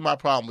 This is my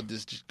problem with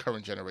this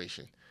current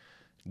generation.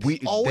 They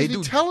Always be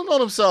do, telling on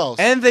themselves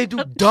and they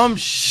do dumb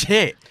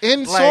shit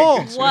in like-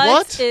 songs.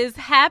 What is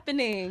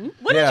happening?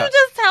 What Yeah. did you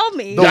just tell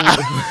me?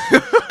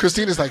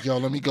 Christina's like, yo,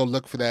 let me go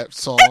look for that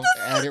song.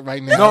 Add it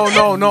right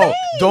now. No.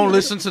 Don't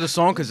listen to the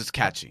song because it's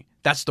catchy.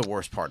 That's the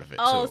worst part of it.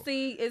 Oh, too.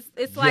 see,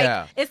 it's like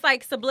Yeah. it's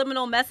like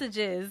subliminal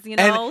messages, you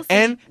know.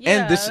 And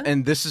Yeah.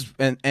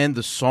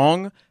 the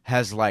song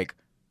has like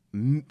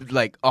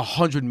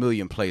 100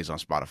 million plays on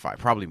Spotify,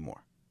 probably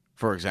more.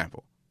 For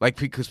example, like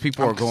because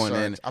people are going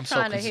in. I'm so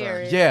trying to concerned. hear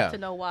it Yeah. to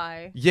know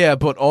why. Yeah,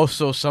 but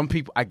also some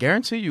people. I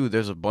guarantee you,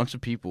 there's a bunch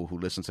of people who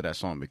listen to that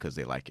song because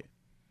they like it.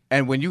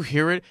 And when you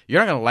hear it, you're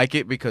not gonna like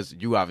it because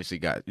you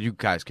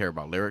guys care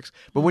about lyrics.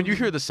 But when you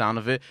hear the sound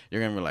of it,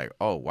 you're gonna be like,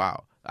 oh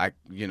wow.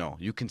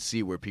 You can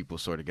see where people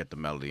sort of get the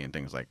melody and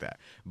things like that.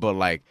 But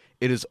like,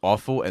 it is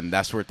awful, and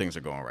that's where things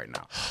are going right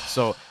now.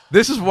 So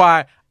this is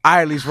why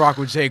I at least rock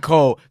with J.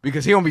 Cole,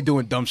 because he don't be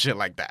doing dumb shit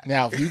like that.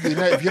 Now,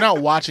 if you're not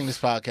watching this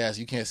podcast,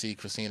 you can't see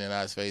Christina and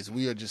I's face.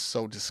 We are just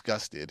so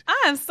disgusted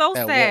I am so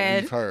at what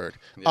sad. we've heard.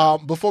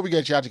 Before we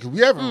get you out, because we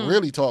haven't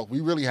really talked.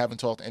 We really haven't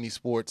talked any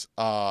sports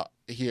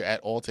here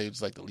at All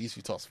Tapes. Like the least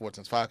we talk sports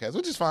in this podcast,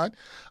 which is fine.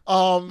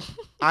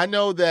 I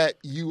know that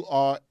you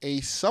are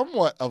a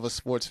somewhat of a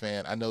sports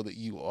fan. I know that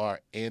you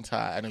are anti.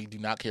 I know you do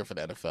not care for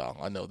the NFL.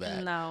 I know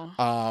that.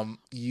 No.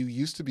 You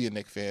used to be a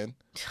Knicks fan,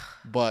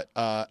 but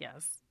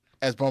Yes.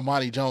 as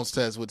Bomani Jones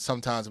says, with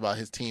sometimes about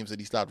his teams that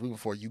he stopped rooting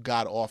for, you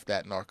got off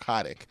that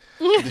narcotic.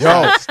 You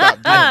decided to stop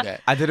doing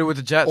that. I did it with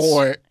the Jets.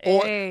 Or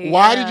Hey,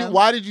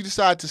 why did you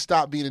decide to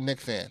stop being a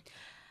Knicks fan?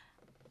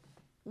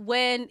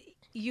 When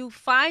you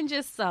find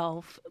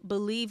yourself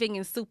believing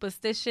in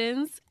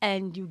superstitions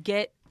and you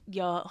get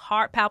your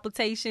heart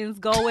palpitations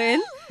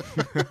going,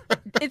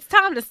 it's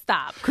time to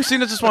stop.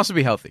 Christina just wants to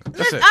be healthy.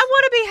 That's it. I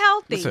want to be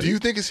healthy. That's it. Do you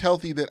think it's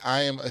healthy that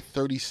I am a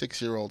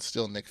 36-year-old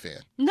still Knicks fan?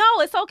 No,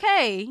 it's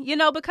okay.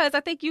 Because I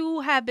think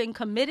you have been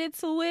committed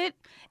to it.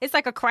 It's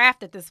like a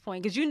craft at this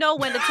point because you know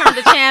when to turn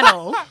the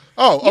channel.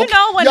 Oh, okay. You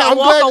know when to I'm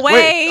walk glad,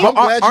 away. I'm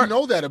glad you Aren't-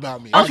 know that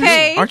about me.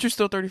 Okay. Aren't you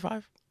still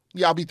 35?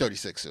 Yeah, I'll be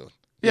 36 soon.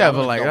 Yeah, I but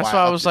don't like know that's why why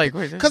I I was upped like, it.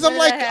 wait, Because I'm When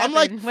like did that happen?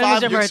 When was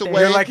 5 your weeks birthday?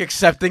 away. you're like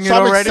accepting it So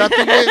I'm already.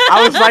 accepting it.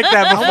 I was like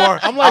that before.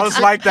 I'm like, I was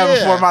like that yeah.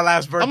 before my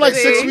last birthday. I'm like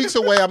 6 See? weeks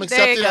away. I'm There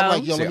accepting you it. I'm go.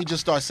 like, yo, See, let me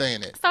just start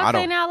saying it. I Start don't-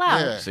 saying it out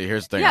loud. Yeah. See,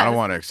 here's the thing. Yes. I don't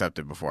want to accept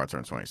it before I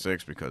turn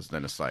 26 because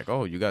then it's like,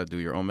 oh, you got to do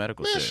your own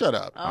medical Man, shit. shut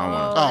up. I don't Oh,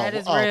 wanna- that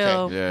is okay.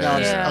 real. Yeah. Now,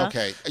 Yeah.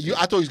 okay.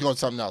 I thought he was going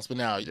something else, but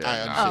now I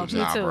understand. me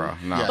nah, too. bro.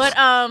 Nah. Yes.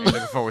 But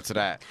Looking forward to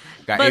that.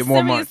 Got but 8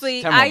 more months. 10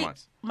 seriously, more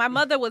months. my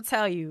mother would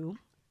tell you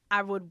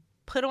I would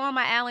put on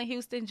my Allen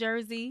Houston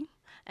jersey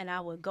and I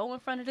would go in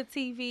front of the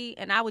TV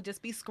and I would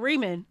just be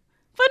screaming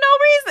for no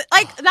reason.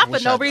 Like, not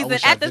for no reason.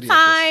 wish I At the videoed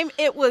time,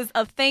 it was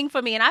a thing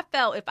for me. And I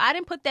felt if I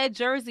didn't put that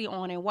jersey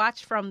on and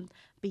watch from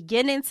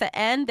beginning to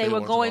end, they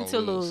were going to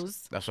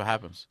lose. That's what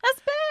happens.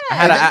 That's I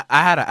bad.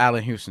 had an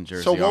Allen Houston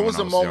jersey. So on what was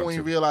the when I moment young, when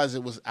you too. realized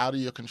it was out of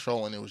your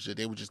control and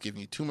they were just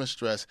giving you too much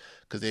stress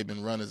because they've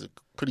been run as a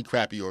pretty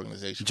crappy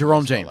organization?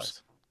 Jerome most of our James.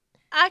 lives?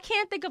 I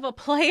can't think of a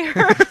player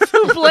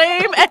to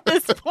blame at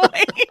this point.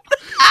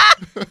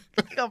 You're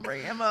gonna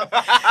bring him up.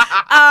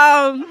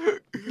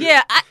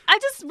 Yeah, I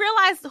just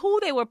realized who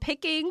they were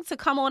picking to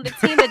come on the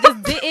team that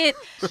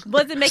just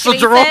wasn't making So any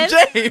Jerome sense.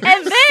 James.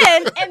 And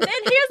then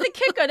here's the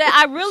kicker that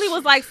I really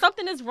was like,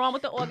 something is wrong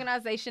with the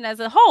organization as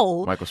a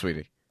whole. Michael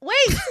Sweetie.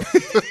 Wait,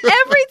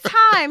 every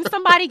time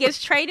somebody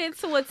gets traded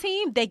to a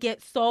team, they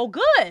get so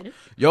good.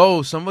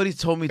 Yo, somebody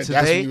told me And that's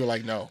when today. you were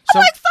like, no. I'm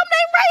like, some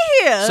name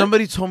of here.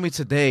 Somebody told me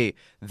today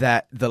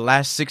that the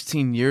last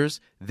 16 years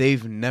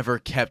they've never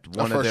kept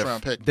one of their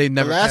first-round pick. They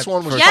never. The last kept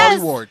one was first- Yes.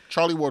 Charlie Ward.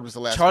 Charlie Ward was the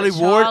last. Charlie pick.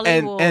 Ward Charlie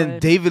and Ward.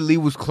 David Lee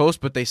was close,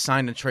 but they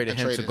signed and traded him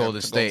to traded him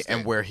Golden to State, Golden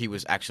and where he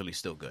was actually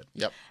still good.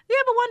 Yep.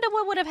 You ever wonder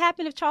what would have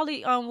happened if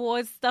Charlie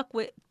Ward stuck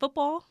with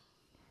football?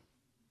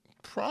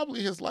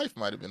 Probably his life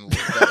might have been a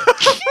little better.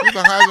 He's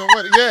a Heisman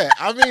winner. Yeah.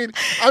 I mean,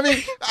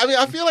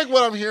 I feel like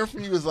what I'm hearing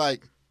from you is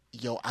like,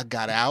 yo, I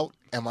got out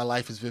and my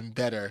life has been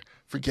better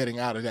for getting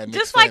out of that. Knicks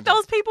Just like fandom.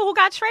 those people who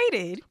got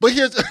traded. But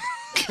here's the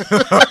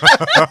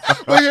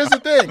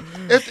thing.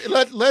 If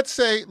let's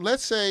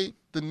say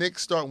the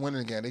Knicks start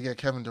winning again, they get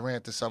Kevin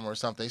Durant this summer or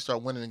something. They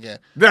start winning again.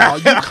 Are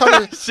you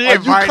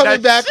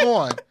coming back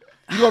on?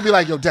 You're gonna be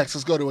like, yo, Dex,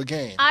 let's go to a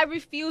game. I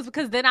refuse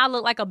because then I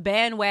look like a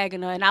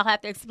bandwagoner and I'll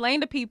have to explain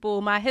to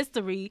people my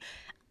history.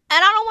 And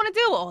I don't want to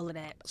do all of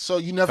that. So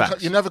you're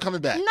never coming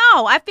back.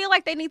 No, I feel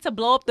like they need to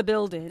blow up the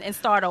building and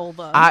start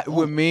over.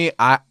 With me,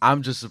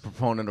 I'm just a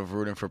proponent of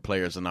rooting for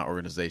players and not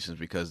organizations,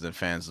 because then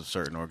fans of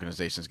certain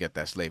organizations get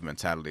that slave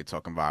mentality,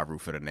 talking about I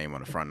root for the name on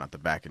the front, not the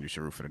back, and you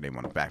should root for the name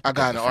on the back. I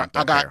got because the front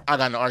don't care. I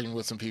got an argument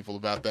with some people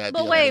about that.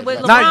 But the wait, other with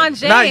day. LeBron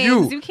James, not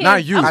you. can't.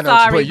 Not you. I'm I know,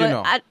 sorry, but you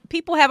know.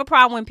 People have a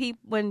problem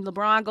when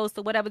LeBron goes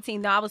to whatever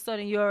team. Now all of a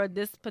sudden you're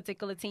this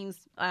particular team's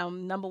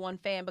number one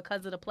fan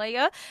because of the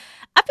player.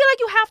 I feel like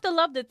you have to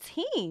love the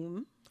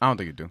team. I don't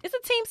think you do. It's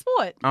a team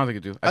sport. I don't think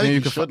you do. I think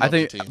you can. should I love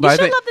think the team. but You I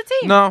should think- love the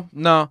team.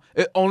 No.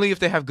 Only if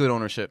they have good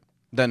ownership.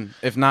 Then,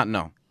 if not,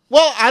 no.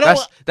 Well, I don't.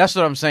 That's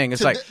what I'm saying.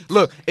 It's To like, the-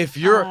 look, if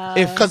you're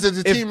Because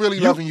is the if team really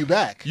you- loving you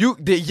back?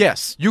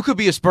 Yes, you could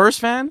be a Spurs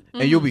fan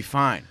and you'll be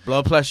fine.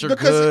 Blood pressure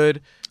Because-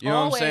 good. You know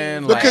Always. what I'm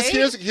saying? Because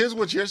Right? here's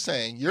what you're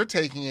saying. You're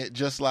taking it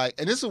just like,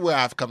 and this is where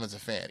I've come as a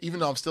fan, even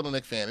though I'm still a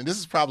Knicks fan, and this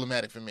is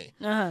problematic for me.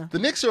 Uh-huh. The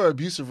Knicks are an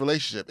abusive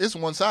relationship. It's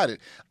one-sided.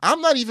 I'm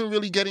not even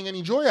really getting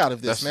any joy out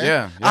of this, That's-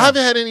 man. yeah. I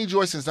haven't had any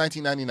joy since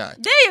 1999.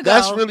 There you go.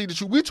 That's really the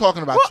truth. We're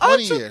talking about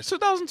 20 years.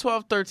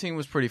 2012-13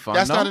 was pretty fun.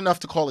 That's no? not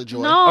enough to call it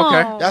joy. No.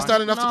 Okay. That's not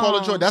enough to call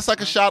it No. joy. That's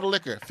like a shot of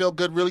liquor. Feel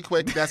good really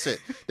quick. That's it.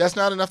 That's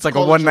not enough It's to like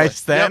call a it one-night joy.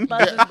 stand? Yep.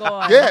 Buzz is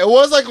gone. Yeah, it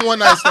was like a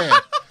one-night stand.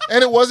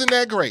 And it wasn't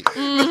that great.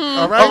 Mm-hmm.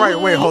 All right? All right,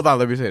 wait, hold on.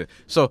 Let me say it.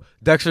 So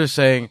Dexter's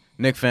saying,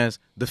 Knicks fans,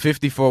 the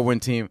 54-win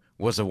team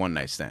was a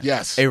one-night stand.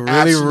 Yes, a really,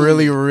 absolutely.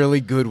 really,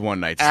 really good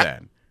one-night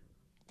stand.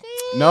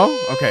 No,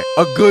 okay,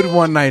 a good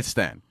one-night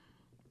stand.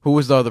 Who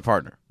was the other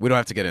partner? We don't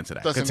have to get into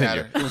that. Doesn't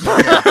Continue.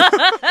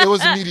 matter. It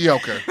was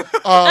mediocre.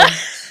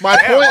 My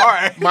point. all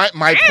right.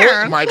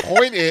 My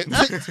point is.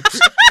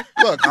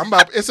 Look,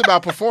 it's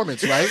about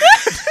performance, right?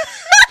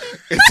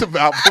 It's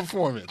about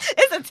performance.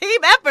 It's a team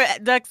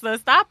effort, Dexter.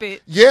 Stop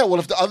it. Yeah, well,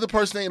 if the other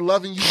person ain't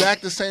loving you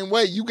back the same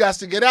way, you got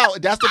to get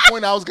out. That's the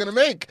point I was going to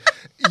make.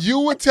 You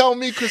would tell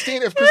me,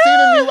 Christina, if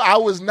Christina knew I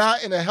was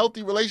not in a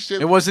healthy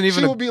relationship, It wasn't even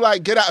she a- would be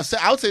like, get out.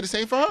 I would say the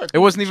same for her. It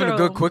wasn't even a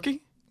True. good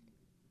quickie?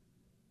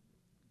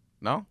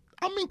 No?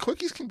 I mean,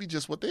 quickies can be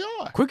just what they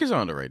are. Quickies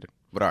are underrated.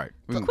 But all right.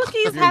 we can- Quickies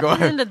you can go happen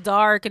ahead. in the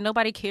dark, and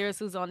nobody cares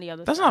who's on the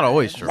other That's side. not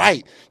always true.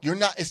 Right. You're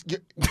not.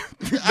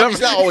 It's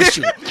not always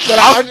true. But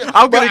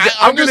I'm gonna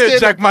understand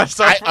eject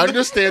myself I from this.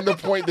 understand the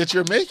point that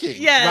you're making.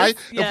 Yes, Right?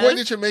 The yes. point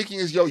that you're making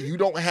is, yo, you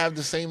don't have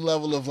the same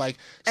level of like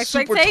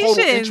super total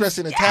Expectations. interest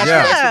and attachment Yeah.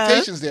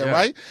 expectations there, Yeah.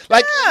 right?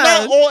 Like Yeah.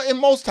 not all in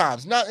most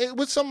times. Not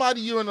with somebody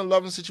you're in a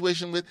loving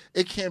situation with,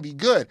 it can be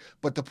good.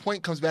 But the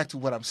point comes back to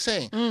what I'm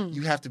saying.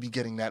 You have to be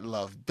getting that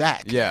love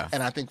back. Yeah.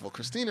 And I think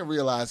Christina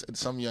realized at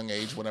some young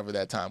age, whenever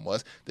that time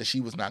was, that she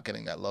was not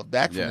getting that love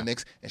back from Yeah. the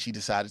Knicks, and she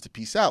decided to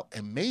peace out.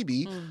 And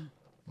maybe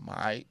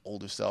my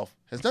older self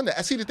has done that.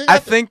 I see the thing. I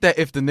think that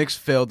if the Knicks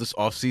fail this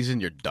offseason,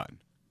 you're done.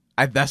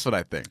 That's what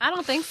I think. I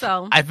don't think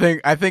so. I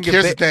think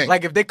Here's if the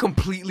thing. if they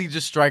completely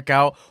just strike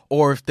out,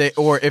 or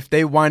if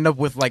they wind up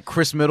with like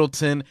Chris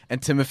Middleton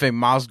and Timothy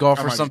Mozgov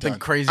I or might be something done.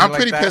 crazy I'm like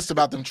pretty that. pissed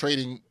about them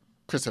trading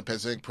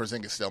Kristaps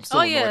Porzingis still. I'm still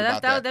Oh annoyed yeah,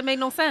 about that made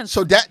no sense.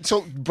 So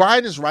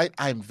Brian is right.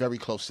 I am very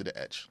close to the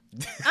edge.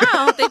 I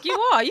don't think you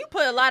are. You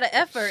put a lot of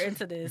effort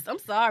into this. I'm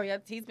sorry.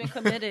 He's been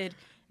committed.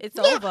 It's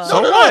over.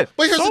 So what?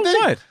 But here's So the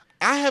thing. what?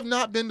 I have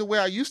not been to where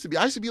I used to be.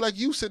 I used to be like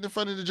you, sitting in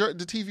front of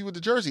the TV with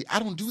the jersey. I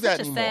don't do that Such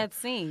a anymore. sad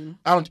scene.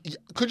 I don't.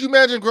 Could you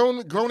imagine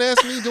grown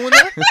ass me doing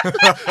that?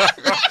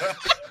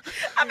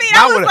 I mean,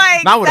 Not I was with a-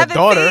 like not with a 17.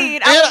 daughter.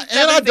 I was and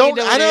I 17 don't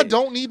doing and I it.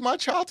 don't need my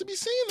child to be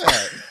seeing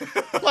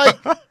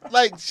that.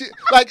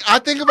 like I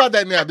think about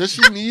that now. Does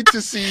she need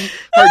to see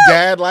her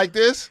dad like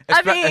this?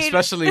 I mean-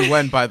 Especially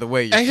when, by the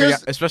way, And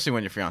here's- especially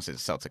when your fiance is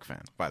a Celtic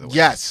fan. By the way,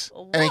 Yes.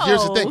 And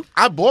here's the thing. Whoa.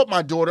 I bought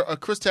my daughter a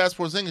Kristaps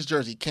Porzingis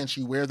jersey. Can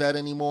she wear that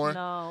anymore?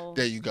 No.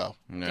 There you go.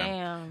 Yeah.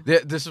 Damn.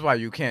 This is why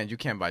you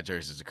can't buy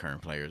jerseys of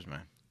current players,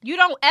 man. You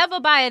don't ever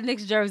buy a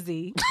Knicks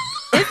jersey.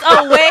 It's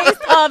a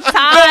waste of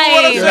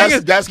time. Yeah,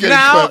 that's getting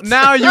now, clipped.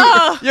 now you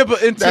yeah,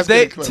 but in That's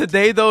today getting clipped.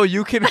 today though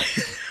you can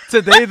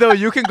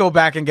you can go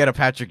back and get a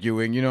Patrick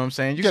Ewing. You know what I'm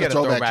saying? You Get a get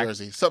throwback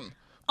jersey. Something.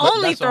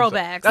 Only That's what I'm saying.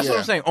 throwbacks. That's what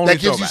I'm saying. Only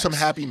that gives you throwbacks. some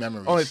happy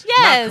memories. Only,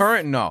 Yes. Not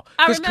current, no.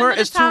 I Because remember current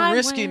the is too time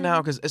risky when-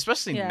 now. Because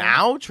especially Yeah.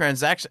 now,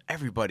 transaction,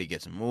 everybody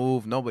gets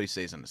moved. Nobody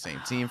stays on the same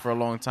team for a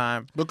long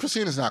time. But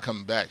Christina's not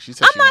coming back. She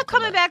said I'm she not won't come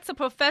coming back to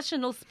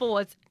professional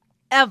sports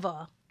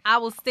ever. I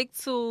will stick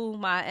to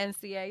my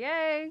NCAA.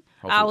 I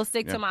Hopefully, will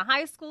stick yeah. to my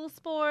high school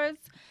sports,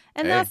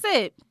 and Hey. that's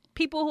it.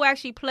 People who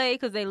actually play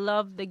because they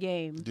love the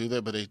game. Do they?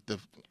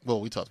 But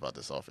we talked about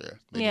this off air.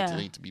 They Yeah.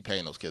 need to be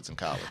paying those kids in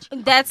college.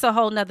 That's a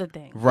whole nother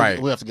thing. Right.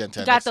 We have to get into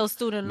that. Got next, those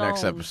student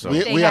loans. Next episode.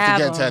 we, They we have to have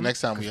get into that them.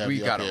 next time we have We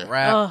you got up to here.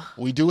 wrap. Ugh.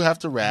 We do have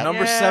to wrap.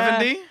 Number Yeah.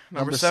 70. Number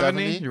Number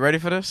 70. 70. You ready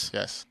for this?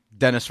 Yes.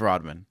 Dennis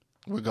Rodman.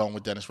 We're going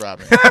with Dennis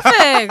Rodman.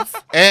 Perfect.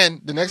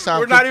 And the next time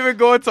We're not even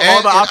going to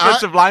all the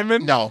offensive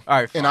linemen? No. All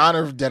right, In fine.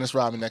 honor of Dennis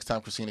Rodman, next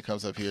time Christina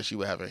comes up here, she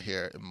will have her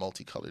hair in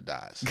multicolored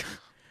dyes.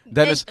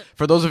 Dennis,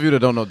 for those of you that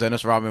don't know,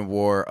 Dennis Rodman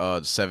wore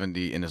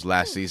 70 in his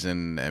last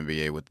season in the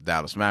NBA with the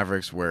Dallas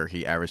Mavericks, where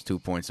he averaged 2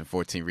 points and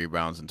 14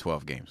 rebounds in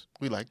 12 games.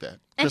 We like that.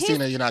 And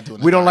Christina, you're not doing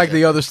that. We don't like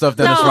the other stuff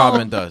Dennis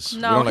Rodman does. We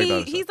No, don't like the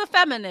other he's stuff. a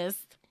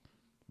feminist.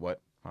 What?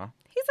 Huh?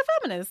 He's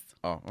a feminist.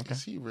 Oh, okay.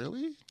 Is he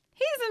really?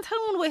 He's in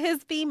tune with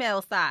his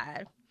female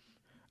side.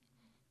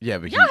 Yeah,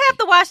 but Y'all have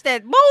to watch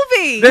that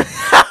movie. you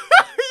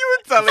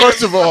were telling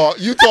First of all,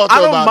 you talked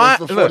I don't about mind.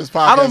 this before Look, this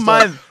podcast. I don't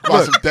mind. About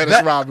Look, some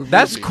Dennis Rodman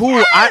that's movie.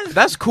 cool.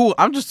 That's cool.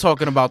 I'm just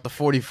talking about the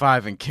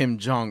 45 and Kim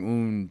Jong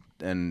Un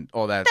and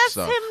all that That's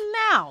stuff. him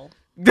now.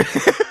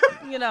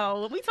 You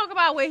know, we talk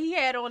about what he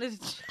had on his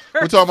shirt.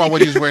 We're talking about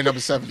when he was wearing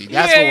number 70.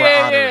 That's what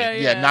we're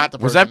honoring. Yeah, not the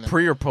person. Was that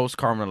pre or post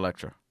Carmen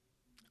Electra?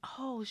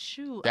 Oh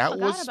shoot, I That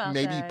forgot was about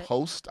maybe that.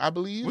 post, I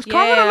believe. Was Yeah.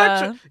 Carmen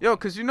Electra? Yo,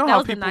 because you know That how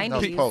was the people 90s.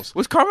 That was post.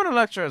 Was Carmen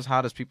Electra as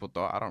hot as people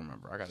thought? I don't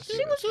remember. I gotta see.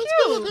 She was this.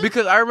 cute.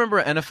 Because I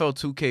remember NFL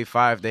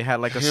 2K5, they had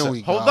like a Here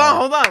we hold go.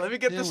 on, let me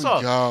get Here this we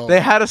off. go.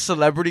 They had a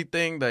celebrity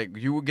thing like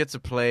you would get to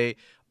play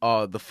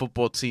the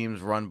football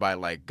teams run by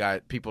like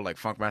people like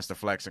Funkmaster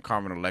Flex and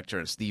Carmen Electra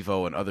and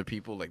Steve-O and other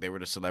people, like they were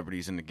the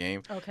celebrities in the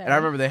game. Okay. And I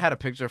remember they had a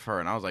picture of her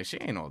and I was like, she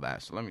ain't all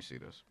that. So let me see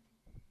this.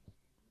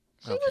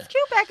 She was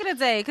cute back in the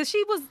day because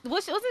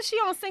wasn't she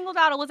on Singled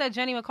Out or was that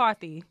Jenny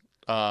McCarthy?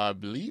 I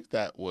believe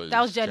that was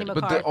Jenny But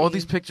McCarthy. all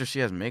these pictures she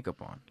has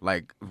makeup on.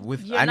 Like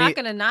with You're I not need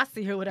gonna not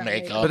see her without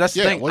Makeup. But that's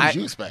the Yeah, thing. what did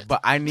you expect? But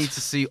I need to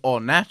see all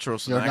natural,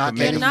 so You're then I not can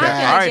make getting a that. video. You're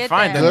not All gonna right, get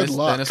fine. that. Then Good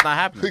then it's not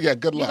happening. Yeah,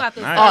 good You luck. got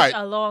this All such right.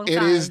 a long It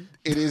time. is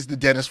the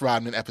Dennis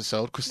Rodman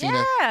episode.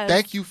 Christina, Yes.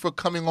 thank you for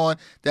coming on.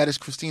 That is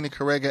Christina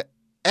Carrega,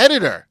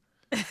 editor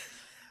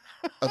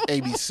of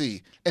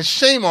ABC. And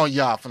shame on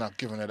y'all for not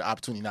giving her the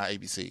opportunity, not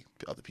ABC,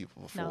 other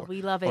people before. No,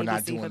 we love or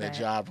not ABC doing for their that.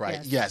 job right.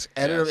 Yes. Yes,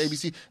 editor Yes. of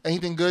ABC.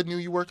 Anything good new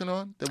you working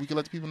on that we can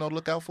let the people know to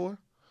look out for?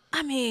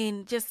 I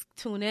mean, just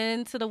tune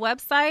in to the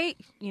website.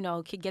 You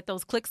know, can get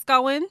those clicks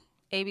going.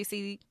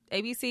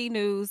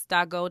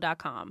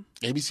 abcnews.go.com.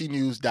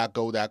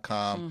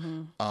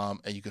 abcnews.go.com.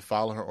 And you can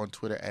follow her on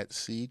Twitter at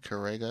C.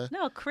 Carrega.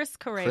 No, Chris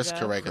Carrega. Chris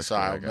Carrega.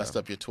 Sorry, I Carrega. messed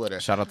up your Twitter.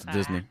 Shout out to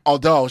Disney.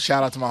 Although,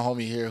 shout out to my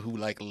homie here who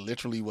like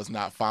literally was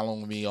not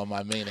following me on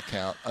my main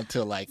account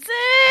until like Dang.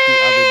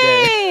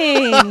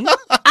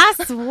 I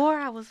swore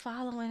I was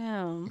following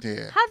him.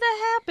 Yeah. How'd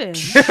that happen?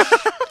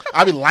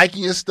 I be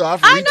liking your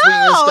stuff, I retweeting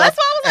your know. stuff. That's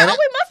why I was and like, oh,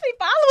 we must be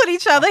following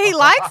each other. He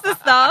likes the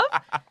stuff.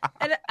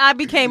 And I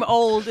became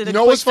old in a you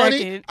know quick what's funny?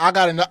 second.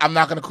 I'm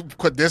not gonna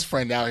put this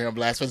friend out here on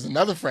blast. There's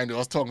another friend who I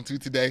was talking to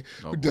today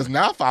who does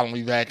not follow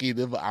me back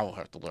either. But I will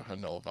have to let her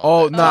know about.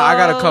 Oh that. no, I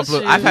got a Oh, couple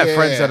of. shoot. I've had Yeah.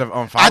 friends that have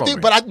unfollowed I think,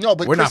 me. but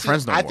we're We're not Chrissy,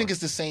 friends no I more. think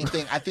it's the same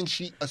thing. I think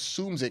she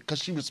assumes it because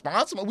she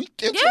responds to me. We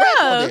interact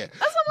Yeah. on there. That's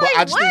what I'm but like,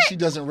 I just think what? she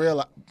doesn't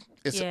realize.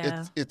 It's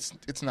Yeah.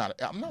 it's not.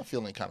 I'm not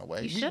feeling any kind of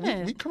way. You We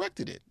shouldn't.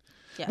 corrected it.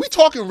 Yes. We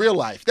talk in real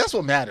life. That's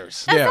what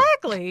matters. Yeah.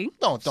 Exactly.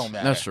 Don't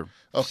matter. That's true.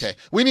 Okay.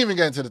 We didn't even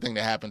get into the thing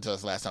that happened to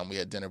us last time we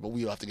had dinner, but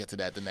we will have to get to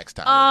that the next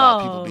time about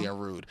people Oh. being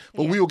rude.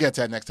 But we will get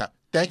to that next time.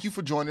 Thank you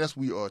for joining us.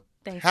 We are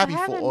Thanks for happy for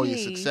having all your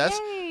me. success.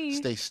 Yay.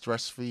 Stay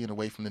stress free and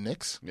away from the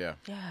Knicks. Yeah.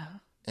 Yeah.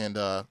 And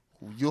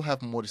you'll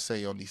have more to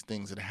say on these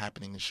things that are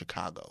happening in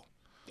Chicago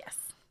Yes.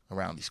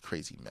 around these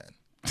crazy men.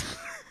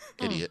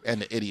 And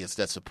the idiots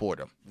that support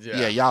them. Yeah.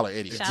 Yeah, y'all are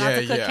idiots. Shout out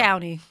to Yeah, Cook yeah.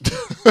 County.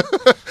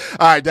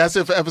 All right, that's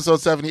it for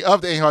episode 70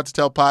 of the Ain't Hard to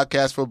Tell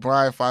podcast for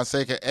Brian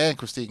Fonseca and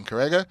Christine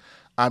Carrega.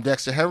 I'm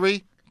Dexter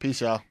Henry.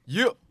 Peace, y'all.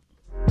 You.